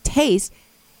poor taste,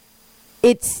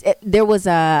 there was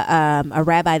a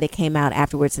rabbi that came out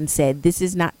afterwards and said, this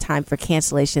is not time for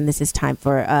cancellation, this is time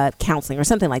for counseling or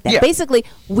something like that. Yeah. Basically,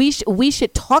 we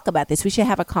should talk about this. We should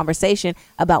have a conversation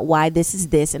about why this is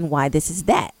this and why this is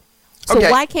that. So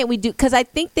why can't we do? Because I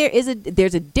think there's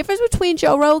a difference between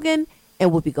Joe Rogan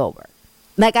and Whoopi Goldberg.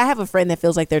 Like, I have a friend that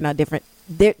feels like they're not different.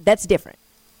 That's different.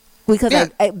 Because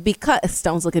because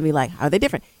Stone's looking at me like, how are they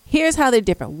different? Here's how they're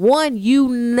different. One,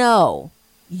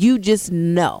 you just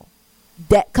know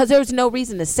that, because there's no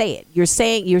reason to say it. You're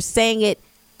saying it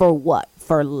for what?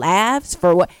 For laughs?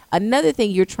 For what? Another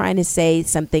thing, you're trying to say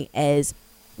something as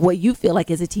what you feel like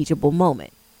is a teachable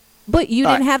moment. But you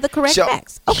didn't have the correct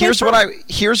facts. Okay, here's what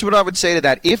I would say to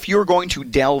that. If you're going to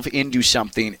delve into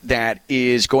something that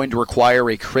is going to require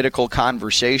a critical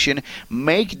conversation,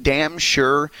 make damn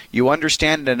sure you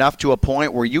understand it enough to a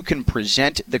point where you can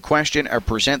present the question or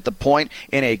present the point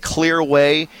in a clear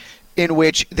way in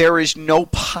which there is no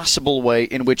possible way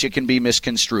in which it can be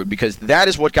misconstrued, because that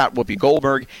is what got Whoopi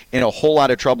Goldberg in a whole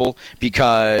lot of trouble,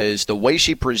 because the way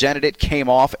she presented it came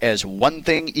off as one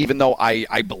thing, even though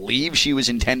I believe she was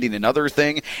intending another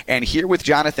thing. And here with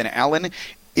Jonathan Allen,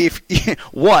 If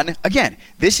one, again,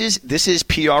 this is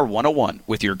PR 101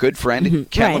 with your good friend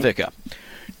Ken Lavicka.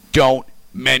 Don't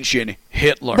mention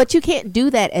Hitler. But you can't do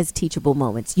that as teachable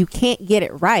moments. You can't get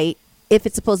it right if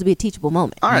it's supposed to be a teachable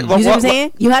moment. All right, you see what I'm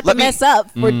saying? You have to mess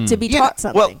up to be taught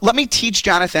something. Well, let me teach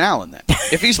Jonathan Allen then.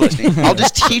 If he's listening, I'll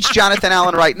just teach Jonathan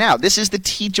Allen right now. This is the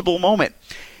teachable moment.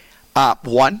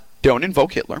 One, don't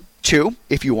invoke Hitler. Two,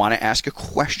 if you want to ask a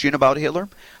question about Hitler,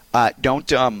 don't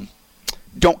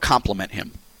compliment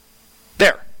him.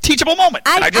 There. Teachable moment.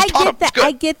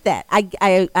 I get that.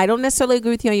 I don't necessarily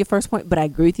agree with you on your first point, but I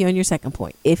agree with you on your second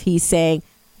point. If he's saying,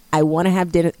 I want to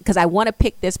have dinner because I want to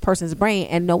pick this person's brain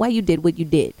and know why you did what you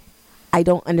did, I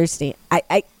don't understand.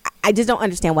 I just don't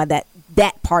understand why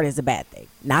that part is a bad thing.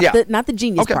 Not the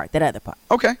genius part, that other part.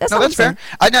 Okay. That's fair.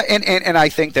 And I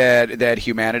think that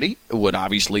humanity would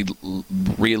obviously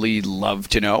really love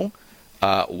to know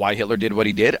why Hitler did what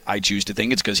he did. I choose to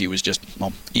think it's because he was just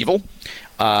evil.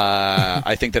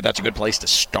 I think that's a good place to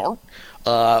start.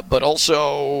 But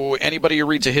also, anybody who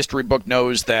reads a history book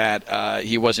knows that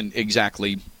he wasn't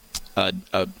exactly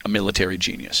a military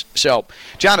genius. So,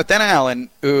 Jonathan Allen,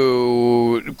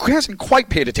 who hasn't quite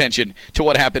paid attention to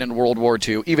what happened in World War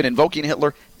II, even invoking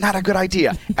Hitler, not a good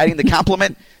idea. Adding the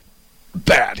compliment,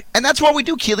 bad. And that's what we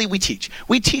do, Keely. We teach.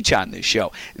 We teach on this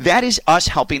show. That is us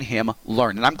helping him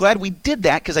learn. And I'm glad we did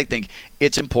that because I think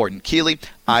it's important. Keely,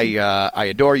 I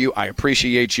adore you. I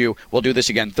appreciate you. We'll do this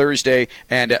again Thursday,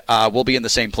 and we'll be in the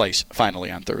same place finally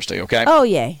on Thursday, okay? Oh,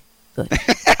 yay. Good.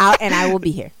 And I will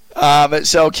be here.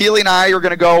 So Keely and I are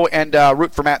going to go and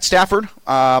root for Matt Stafford.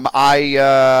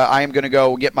 I am going to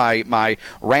go get my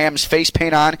Rams face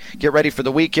paint on, get ready for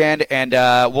the weekend, and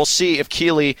we'll see if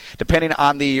Keely, depending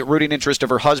on the rooting interest of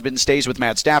her husband, stays with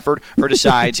Matt Stafford or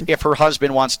decides if her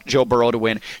husband wants Joe Burrow to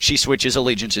win, she switches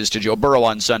allegiances to Joe Burrow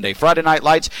on Sunday. Friday Night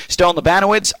Lights still in the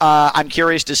Banowitz. I'm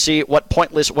curious to see what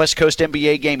pointless West Coast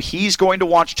NBA game he's going to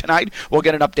watch tonight. We'll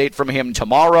get an update from him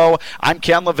tomorrow. I'm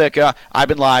Ken Lavicka. I've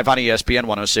been live on ESPN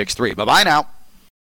 106.3. Bye-bye now.